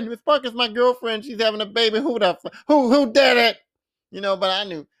girlfriend. Miss Parker's my girlfriend. She's having a baby. Who did it? But I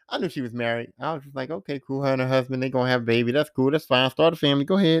knew she was married. I was just like, okay, cool. Her and her husband, they gonna have a baby. That's cool. That's fine. Start a family.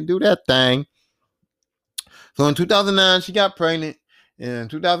 Go ahead, do that thing. So in 2009, she got pregnant. In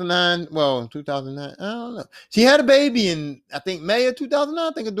 2009, I don't know. She had a baby in, I think, May of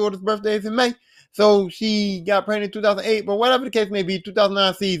 2009. I think her daughter's birthday is in May. So she got pregnant in 2008, but whatever the case may be,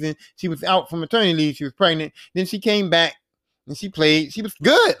 2009 season, she was out from maternity leave. She was pregnant. Then she came back and she played. She was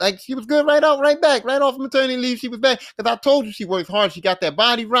good. She was good right back. Right off maternity leave, she was back. Because I told you she works hard. She got that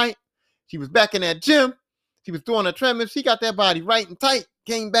body right. She was back in that gym. She was doing her treadmill. She got that body right and tight.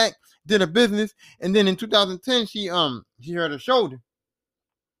 Came back, did her business. And then in 2010, she hurt her shoulder.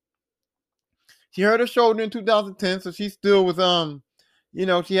 She hurt her shoulder in 2010, so she still was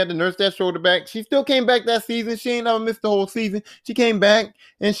she had to nurse that shoulder back. She still came back that season. She ain't never missed the whole season. She came back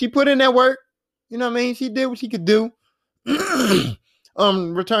and she put in that work. You know what I mean? She did what she could do.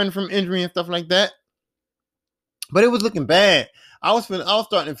 Returning from injury and stuff like that. But it was looking bad. I was starting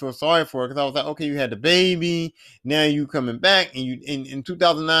to feel sorry for her because I was like, okay, you had the baby. Now you coming back, and you in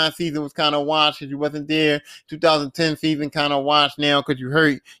 2009 season was kind of washed because you wasn't there. 2010 season kind of washed now because you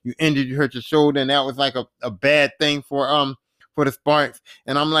hurt your shoulder, and that was like a bad thing for the Sparks.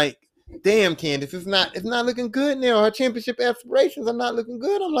 And I'm like, damn, Candace, it's not looking good now. Her championship aspirations are not looking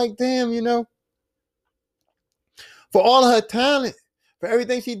good. I'm like, damn, for all of her talent, for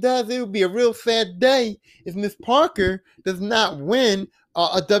everything she does, it would be a real sad day if Miss Parker does not win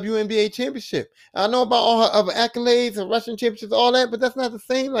a WNBA championship. I know about all her other accolades and Russian championships, all that, but that's not the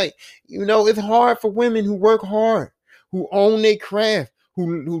same. It's hard for women who work hard, who own their craft,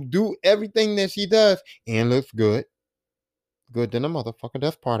 who do everything that she does and looks good than a motherfucker.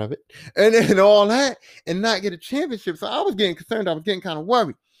 That's part of it. And all that, and not get a championship. So I was getting concerned. I was getting kind of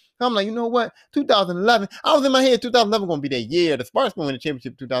worried. I'm like, you know what? 2011. I was in my head, 2011 going to be that year. The Sparks going to win the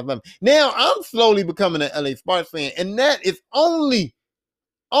championship 2011. Now I'm slowly becoming an LA Sparks fan, and that is only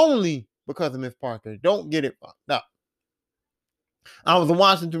only because of Miss Parker. Don't get it fucked up. I was a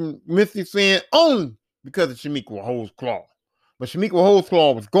Washington Mystics fan only because of Shamiqua Holdsclaw. But Shamiqua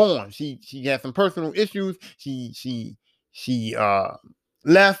Holdsclaw was gone. She had some personal issues. She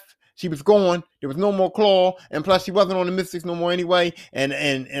left. She was gone. There was no more Claw, and plus she wasn't on the Mystics no more anyway.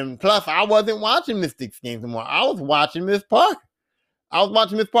 And plus I wasn't watching Mystics games anymore. I was watching Miss Parker. I was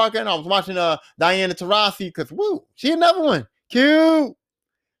watching Miss Parker, and I was watching Diana Taurasi because she another one. Cute.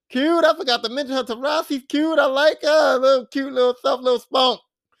 I forgot to mention her. Taurasi's cute. I like her. Little cute, little soft, little spunk.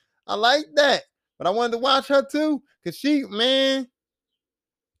 I like that. But I wanted to watch her too. Because she, man,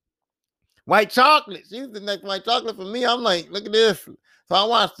 White Chocolate. She's the next White Chocolate for me. I'm like, look at this. So I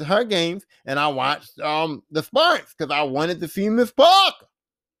watched her games, and I watched the Sparks because I wanted to see Miss Parker.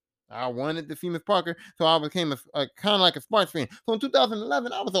 So I became a kind of like a Sparks fan. So in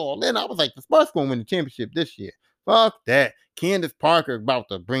 2011, I was all in. I was like, the Sparks going to win the championship this year. Fuck that. Candace Parker about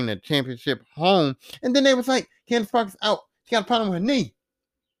to bring the championship home. And then they was like, Candace Parker's out. She got a problem with her knee.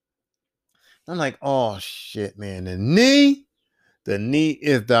 I'm like, oh shit, man. The knee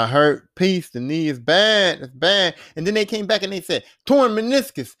is the hurt piece. The knee is bad. It's bad. And then they came back and they said torn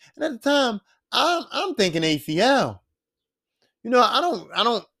meniscus. And at the time, I'm thinking ACL.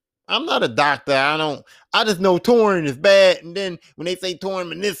 I'm not a doctor. I just know torn is bad. And then when they say torn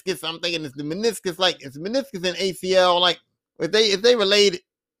meniscus, I'm thinking it's the meniscus, like it's meniscus and ACL, like if they related,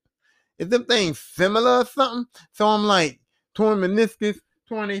 is them things similar or something? So I'm like, torn meniscus,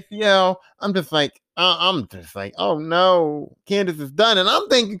 torn ACL. I'm just like, oh no, Candace is done. And I'm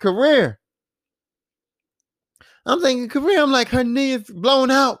thinking career. I'm like, her knee is blown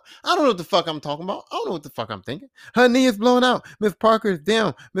out. I don't know what the fuck I'm talking about. I don't know what the fuck I'm thinking. Her knee is blown out. Miss Parker's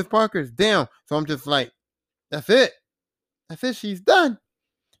down. So I'm just like, that's it. She's done.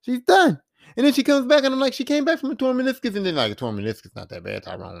 And then she comes back and I'm like, she came back from a torn meniscus. And then like, a torn meniscus not that bad,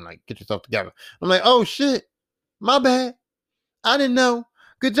 Tyrone. Like, get yourself together. I'm like, oh shit. My bad. I didn't know.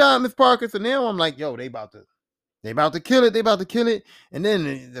 Good job, Miss Parker. So now I'm like, yo, they about to kill it. And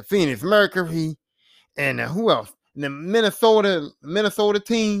then the Phoenix Mercury. And who else? And the Minnesota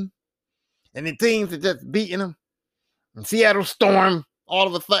team. And the teams that just beating them. And Seattle Storm, all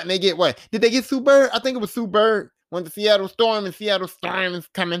of a sudden they get what? Did they get Sue Bird? I think it was Sue Bird. Went to Seattle Storm, and Seattle Storm is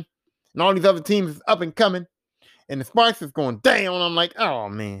coming. And all these other teams is up and coming. And the Sparks is going down. I'm like, oh,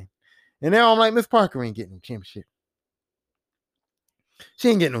 man. And now I'm like, Miss Parker ain't getting no championship. She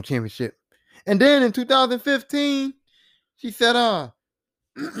ain't getting no championship. And then in 2015, she said,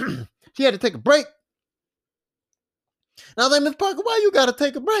 she had to take a break. And I was like, Miss Parker, why you gotta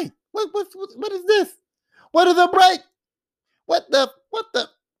take a break? What is this? What is a break?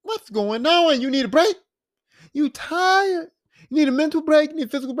 What's going on? You need a break? You tired? You need a mental break? You need a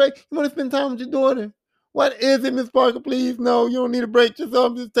physical break? You want to spend time with your daughter? What is it, Miss Parker? Please, no, you don't need a break. Just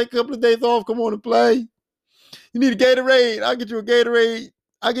take a couple of days off. Come on and play. You need a Gatorade. I'll get you a Gatorade.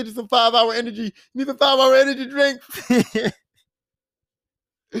 I'll get you some 5-hour energy. You need some 5-hour energy drinks.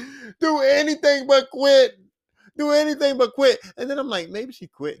 Do anything but quit. And then I'm like, maybe she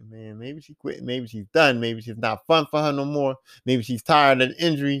quit, man. Maybe she's done. Maybe she's not fun for her no more. Maybe she's tired of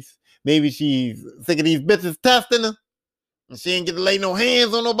injuries. Maybe she's sick of these bitches testing her. And she ain't get to lay no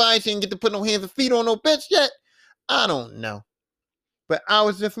hands on nobody. She ain't get to put no hands and feet on no bitch yet. I don't know. But I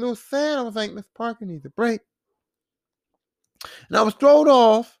was just a little sad. I was like, Miss Parker needs a break. And I was thrown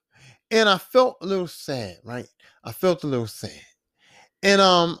off. And I felt a little sad, right? And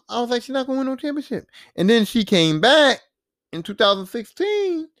I was like, she's not going to win no championship. And then she came back in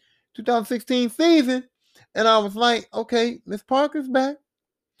 2016 season. And I was like, okay, Miss Parker's back.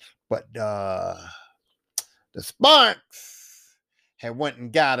 But the Sparks had went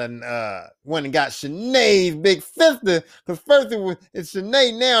and got Shanae's big sister. Because first it's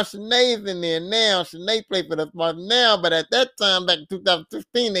Shanae now. Shanae's in there now. Shanae played for the Sparks now. But at that time, back in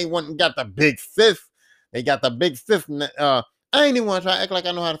 2016, they went and got the big sis. They got the big sis. I ain't even want to try to act like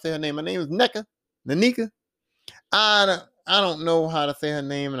I know how to say her name. Her name is Nanika. I don't know how to say her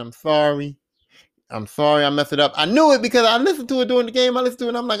name, and I'm sorry. I messed it up. I knew it because I listened to it during the game. I listened to it,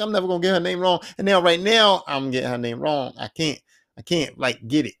 and I'm like, I'm never gonna get her name wrong. And now, right now, I'm getting her name wrong. I can't like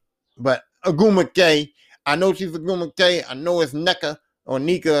get it. But Aguma K, I know she's Aguma K. I know it's Neka or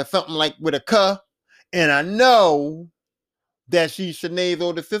Nika or something like with a K. And I know that she's Shanae's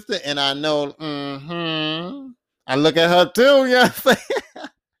older sister, and I know, I look at her too, you know what I'm saying?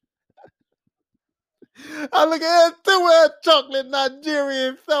 I look at her too with her chocolate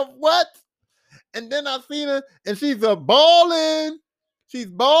Nigerian self. What? And then I seen her, and she's balling.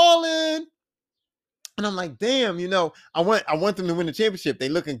 And I'm like, damn, I want them to win the championship. They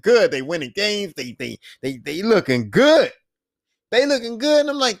looking good. They winning games. They looking good. They looking good, and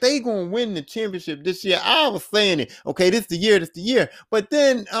I'm like, they gonna win the championship this year. I was saying it. Okay, this the year. But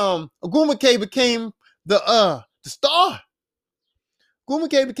then Ogwumike became the star.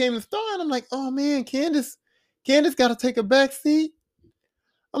 Ogwumike became the star, and I'm like, oh man, Candace got to take a back seat.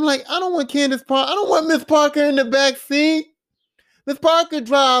 I'm like, I don't want Candace Parker. I don't want Miss Parker in the back seat. Miss Parker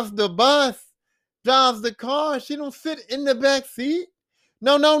drives the bus, drives the car. She don't sit in the back seat.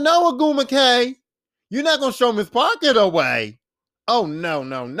 No, Ogwumike. You're not gonna show Miss Parker the way. Oh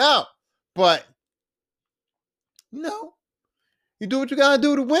no. But you do what you gotta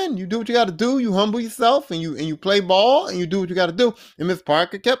do to win. You do what you gotta do. You humble yourself and you play ball and you do what you gotta do. And Miss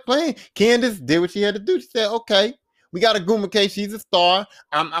Parker kept playing. Candace did what she had to do. She said, okay, we got Ogwumike. She's a star.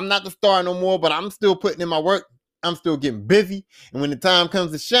 I'm not the star no more, but I'm still putting in my work. I'm still getting busy. And when the time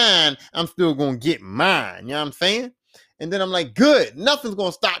comes to shine, I'm still gonna get mine. You know what I'm saying? And then I'm like, good. Nothing's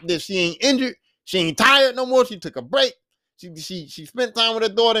gonna stop this. She ain't injured. She ain't tired no more. She took a break. She spent time with her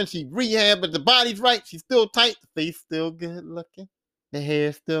daughter and she rehabbed, but the body's right. She's still tight. The face still good looking. The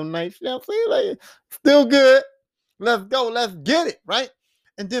hair's still nice. You know what I'm saying? Like, still good. Let's go. Let's get it, right?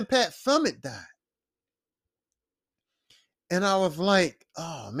 And then Pat Summitt died. And I was like,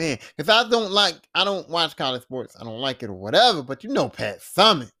 oh man, because I don't watch college sports. I don't like it or whatever, but you know Pat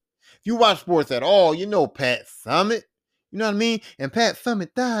Summitt. If you watch sports at all, you know Pat Summitt. You know what I mean? And Pat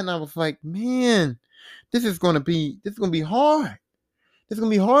Summitt died, and I was like, man, this is gonna be hard. This is gonna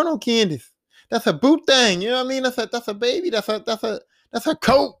be hard on Candace. That's a boot thing. You know what I mean? That's a baby. That's her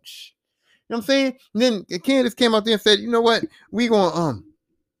coach. You know what I'm saying? And then Candace came out there and said, you know what? We gonna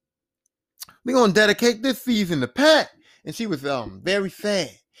dedicate this season to Pat. And she was very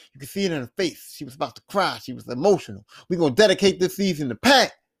sad. You could see it in her face. She was about to cry. She was emotional. We're gonna dedicate this season to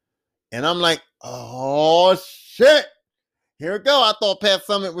Pat. And I'm like, oh shit. Here we go. I thought Pat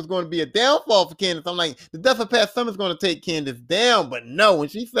Summitt was going to be a downfall for Candace. I'm like, the death of Pat Summitt's going to take Candace down. But no, when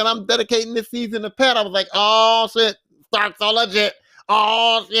she said, I'm dedicating this season to Pat, I was like, oh, shit. Starks all legit.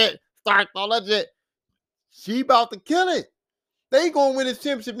 Oh, shit. Starks all legit. She about to kill it. They going to win this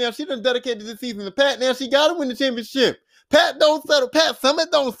championship now. She done dedicated this season to Pat. Now she got to win the championship. Pat don't settle. Pat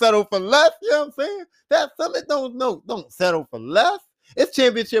Summitt don't settle for less. You know what I'm saying? Pat Summitt don't settle for less. It's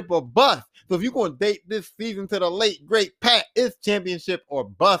championship or bust. So if you're going to date this season to the late, great Pat, it's championship or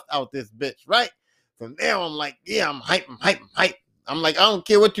bust out this bitch, right? So now I'm like, yeah, I'm hype. I'm like, I don't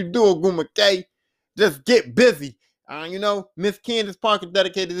care what you do, Ogwumike. Just get busy. Miss Candace Parker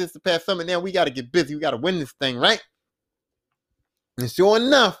dedicated this to Pat Summitt. Now we got to get busy. We got to win this thing, right? And sure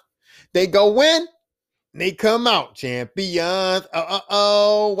enough, they go win. They come out champions.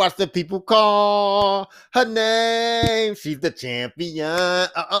 Watch the people call her name. She's the champion.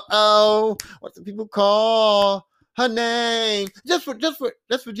 Watch the people call her name. Just for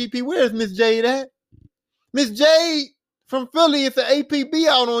GP. Where's Miss Jade at? Miss Jade from Philly. It's an APB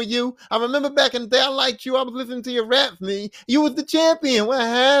out on you. I remember back in the day, I liked you. I was listening to your raps. You was the champion. What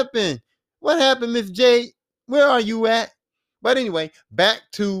happened? What happened, Miss Jade? Where are you at? But anyway, back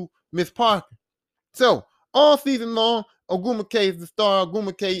to Miss Parker. So all season long, Ogwumike is the star.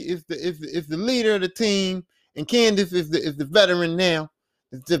 Ogwumike is the leader of the team, and Candace is the veteran now.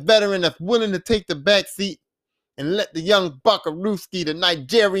 It's the veteran that's willing to take the back seat and let the young Buckarooski, the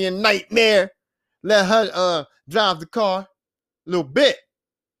Nigerian nightmare, let her drive the car a little bit.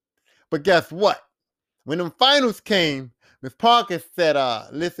 But guess what? When them finals came, Miss Parker said,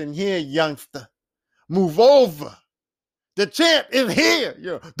 "Listen here, youngster, move over. The champ is here.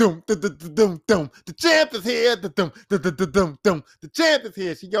 Yeah. Dum, dum, dum, dum, dum. The champ is here. Dum, dum, dum, dum, dum. The champ is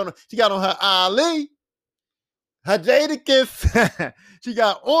here. She got on her Ali, her Jadakiss. She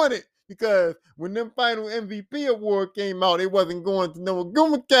got on it because when them final MVP award came out, it wasn't going to no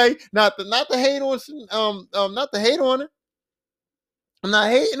Ogwumike. Not to hate on not to hate on her. I'm not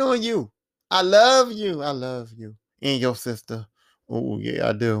hating on you. I love you. And your sister. Oh yeah,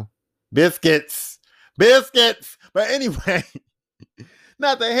 I do. Biscuits. But anyway,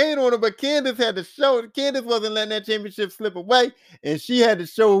 not to hate on her, but Candace had to show. Candace wasn't letting that championship slip away, and she had to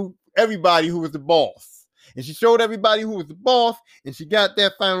show everybody who was the boss. And she showed everybody who was the boss, and she got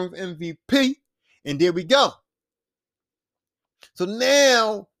that finals MVP, and there we go. So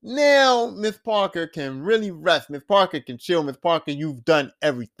now Miss Parker can really rest. Miss Parker can chill. Miss Parker, you've done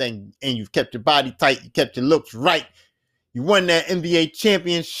everything, and you've kept your body tight. You kept your looks right. You won that NBA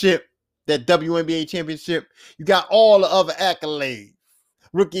championship. That WNBA championship. You got all the other accolades.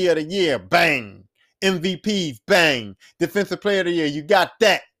 Rookie of the year, bang. MVPs, bang. Defensive player of the year, you got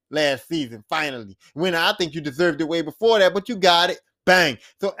that last season, finally. When I think you deserved it way before that, but you got it, bang.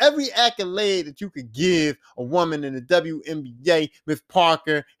 So every accolade that you could give a woman in the WNBA, Miss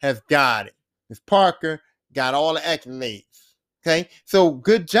Parker has got it. Miss Parker got all the accolades. Okay, so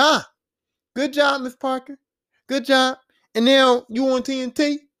good job. Good job, Miss Parker. Good job. And now you on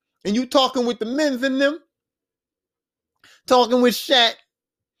TNT and you talking with the men's in them, talking with Shaq,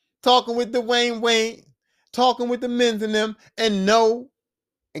 talking with Dwayne Wade, talking with the men's in them, and know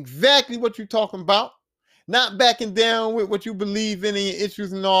exactly what you're talking about. Not backing down with what you believe in and your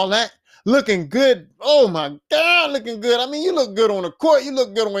issues and all that. Looking good. Oh my God, looking good. I mean, you look good on the court. You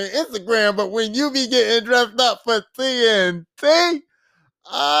look good on your Instagram. But when you be getting dressed up for TNT,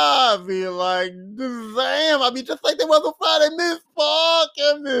 I be like, damn. I be just like there was a Friday,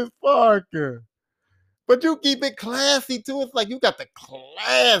 Miss Parker. But you keep it classy too. It's like you got the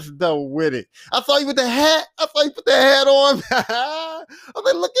class though with it. I saw you with the hat. I saw you put the hat on. I was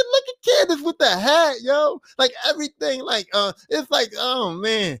like, look at Candace with the hat, yo. Like everything, like it's like, oh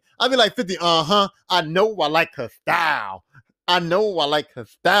man. I be like 50, I know I like her style. I know I like her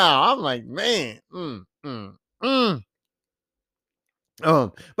style. I'm like, man,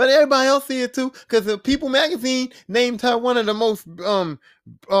 but everybody else see it too, because the People magazine named her one of the most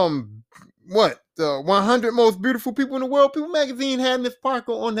the 100 most beautiful people in the world. People magazine had Miss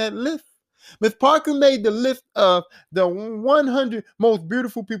Parker on that list. Miss Parker made the list of the 100 most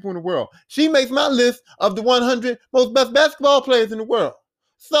beautiful people in the world. She makes my list of the 100 most best basketball players in the world.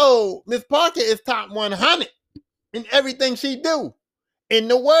 So Miss Parker is top 100 in everything she do in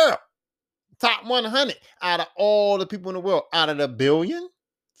the world. Top 100 out of all the people in the world. Out of the billion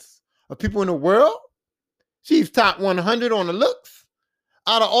of people in the world, she's top 100 on the looks.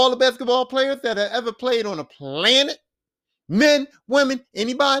 Out of all the basketball players that have ever played on the planet, men, women,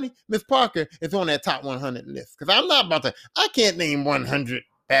 anybody, Miss Parker is on that top 100 list. Because I'm not about to, I can't name 100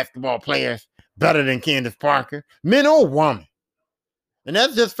 basketball players better than Candace Parker, men or women. And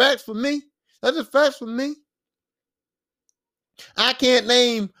that's just facts for me. That's just facts for me. I can't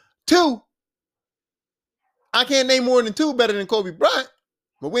name more than two better than Kobe Bryant.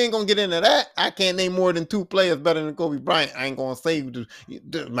 But we ain't gonna get into that. I can't name more than two players better than Kobe Bryant. I ain't gonna say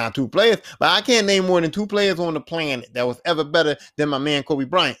my two players, but I can't name more than two players on the planet that was ever better than my man Kobe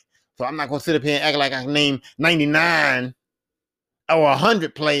Bryant. So I'm not gonna sit up here and act like I can name 99 or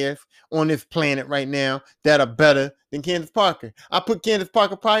 100 players on this planet right now that are better than Candace Parker. I put Candace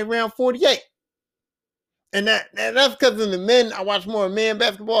Parker probably around 48. And that's because of the men. I watch more men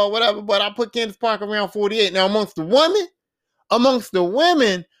basketball or whatever, but I put Candace Parker around 48. Now amongst the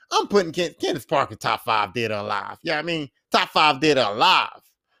women, I'm putting Candace Parker top 5 dead or alive. Yeah, I mean, top 5 dead or alive.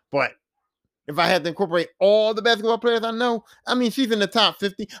 But if I had to incorporate all the basketball players I know, I mean, she's in the top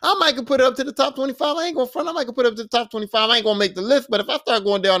 50. I might could put her up to the top 25. I ain't going to front. I might could put her up to the top 25. I ain't going to make the list. But if I start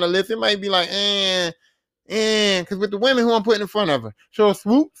going down the list, it might be like, because with the women who I'm putting in front of her, Cheryl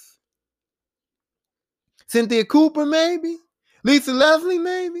Swoops, Cynthia Cooper, maybe, Lisa Leslie,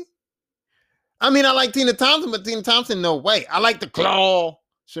 maybe. I mean, I like Tina Thompson, but Tina Thompson, no way. I like the Claw.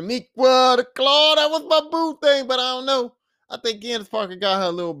 Shamiqua, the Claw, that was my boo thing, but I don't know. I think Candace Parker got her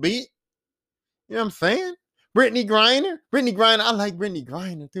a little beat. You know what I'm saying? Brittany Griner, I like Brittany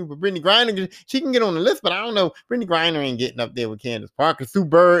Griner too, but Brittany Griner, she can get on the list, but I don't know. Brittany Griner ain't getting up there with Candace Parker. Sue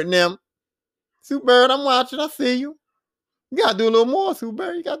Bird and them. Sue Bird, I'm watching. I see you. You gotta do a little more, Sue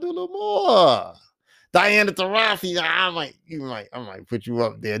Bird. You gotta do a little more. Diana Taurasi, I might put you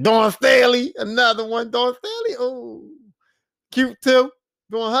up there. Dawn Staley, another one. Dawn Staley, oh, cute too,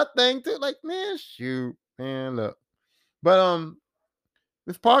 doing her thing too. Like, man, shoot, man, look. But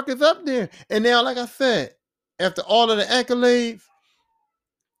Miss Parker's up there, and now, like I said, after all of the accolades,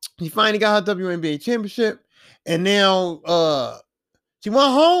 she finally got her WNBA championship, and now she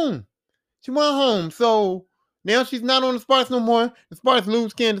went home. So now she's not on the Sparks no more. The Sparks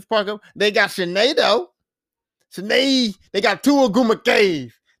lose Candace Parker. They got Shanae though. Shanae, they got two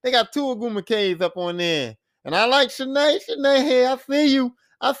Aguma-Kays. Up on there. And I like Shanae. Shanae, hey, I see you,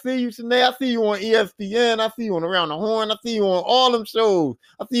 Shanae. I see you on ESPN. I see you on Around the Horn. I see you on all them shows.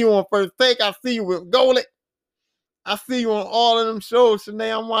 I see you on First Take. I see you with Golick. I see you on all of them shows,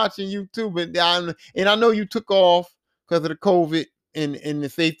 Shanae. I'm watching you too. But I know you took off because of the COVID and the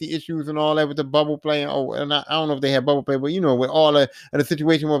safety issues and all that with the bubble play. Oh, and I don't know if they had bubble play, but you know, with all the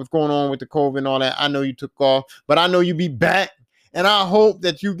situation what was going on with the COVID and all that, I know you took off, but I know you be back, and I hope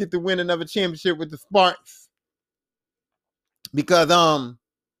that you get to win another championship with the Sparks because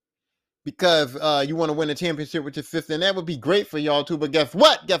you want to win a championship with your sister, and that would be great for y'all too. But guess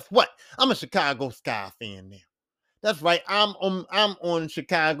what? I'm a Chicago Sky fan now. That's right. I'm on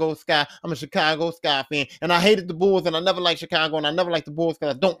Chicago Sky. I'm a Chicago Sky fan. And I hated the Bulls, and I never liked Chicago, and I never liked the Bulls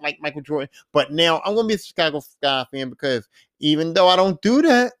because I don't like Michael Jordan. But now I'm going to be a Chicago Sky fan because even though I don't do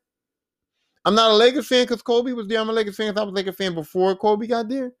that, I'm not a Lakers fan because Kobe was there. I'm a Lakers fan because I was a Lakers fan before Kobe got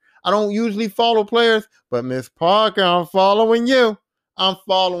there. I don't usually follow players, but Miss Parker, I'm following you. I'm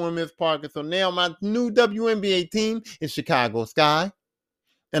following Miss Parker. So now my new WNBA team is Chicago Sky,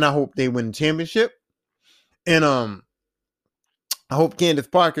 and I hope they win the championship. And I hope Candace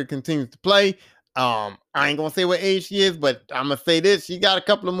Parker continues to play. I ain't gonna say what age she is, but I'm gonna say this: she got a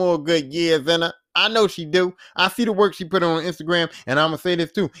couple of more good years in her. I know she do. I see the work she put on Instagram, and I'm gonna say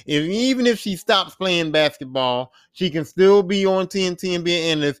this too: even if she stops playing basketball, she can still be on TNT and be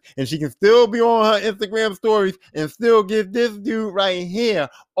an analyst, and she can still be on her Instagram stories and still give this dude right here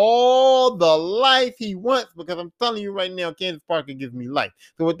all the life he wants. Because I'm telling you right now, Candace Parker gives me life.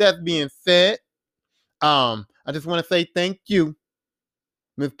 So with that being said, I just want to say thank you,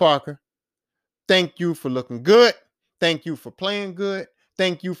 Miss Parker. Thank you for looking good. Thank you for playing good.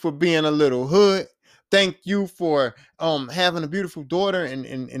 Thank you for being a little hood. Thank you for having a beautiful daughter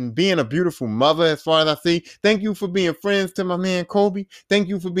and being a beautiful mother as far as I see. Thank you for being friends to my man Kobe. Thank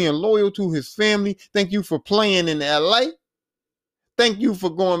you for being loyal to his family. Thank you for playing in LA. Thank you for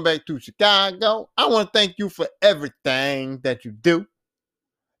going back to Chicago. I want to thank you for everything that you do.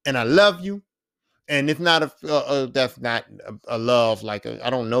 And I love you. And it's not that's not a love like I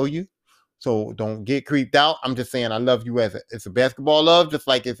don't know you. So don't get creeped out. I'm just saying I love you as it's a basketball love, just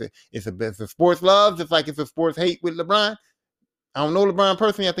like it's a sports love, just like it's a sports hate with LeBron. I don't know LeBron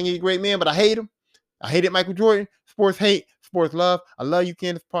personally. I think he's a great man, but I hate him. I hated Michael Jordan. Sports hate, sports love. I love you,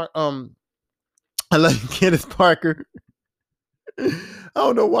 Candace Parker. I love you, Candace Parker. I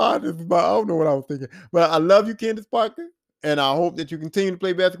don't know why. I don't know what I was thinking, but I love you, Candace Parker. And I hope that you continue to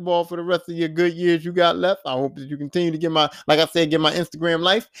play basketball for the rest of your good years you got left. I hope that you continue to get my Instagram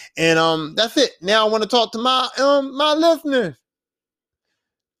life. And that's it. Now I want to talk to my listeners.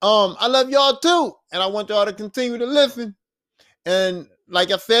 I love y'all too. And I want y'all to continue to listen. And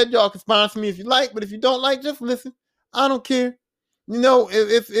like I said, y'all can sponsor me if you like, but if you don't like, just listen. I don't care. You know,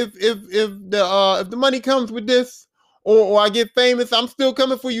 if the money comes with this, or I get famous, I'm still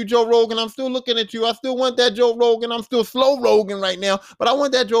coming for you, Joe Rogan. I'm still looking at you. I still want that Joe Rogan. I'm still slow Rogan right now, but I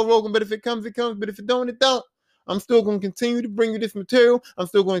want that Joe Rogan. But if it comes, it comes. But if it don't, it don't. I'm still going to continue to bring you this material. I'm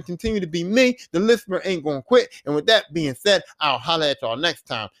still going to continue to be me. The listener ain't going to quit. And with that being said, I'll holler at y'all next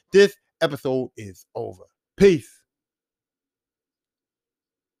time. This episode is over. Peace.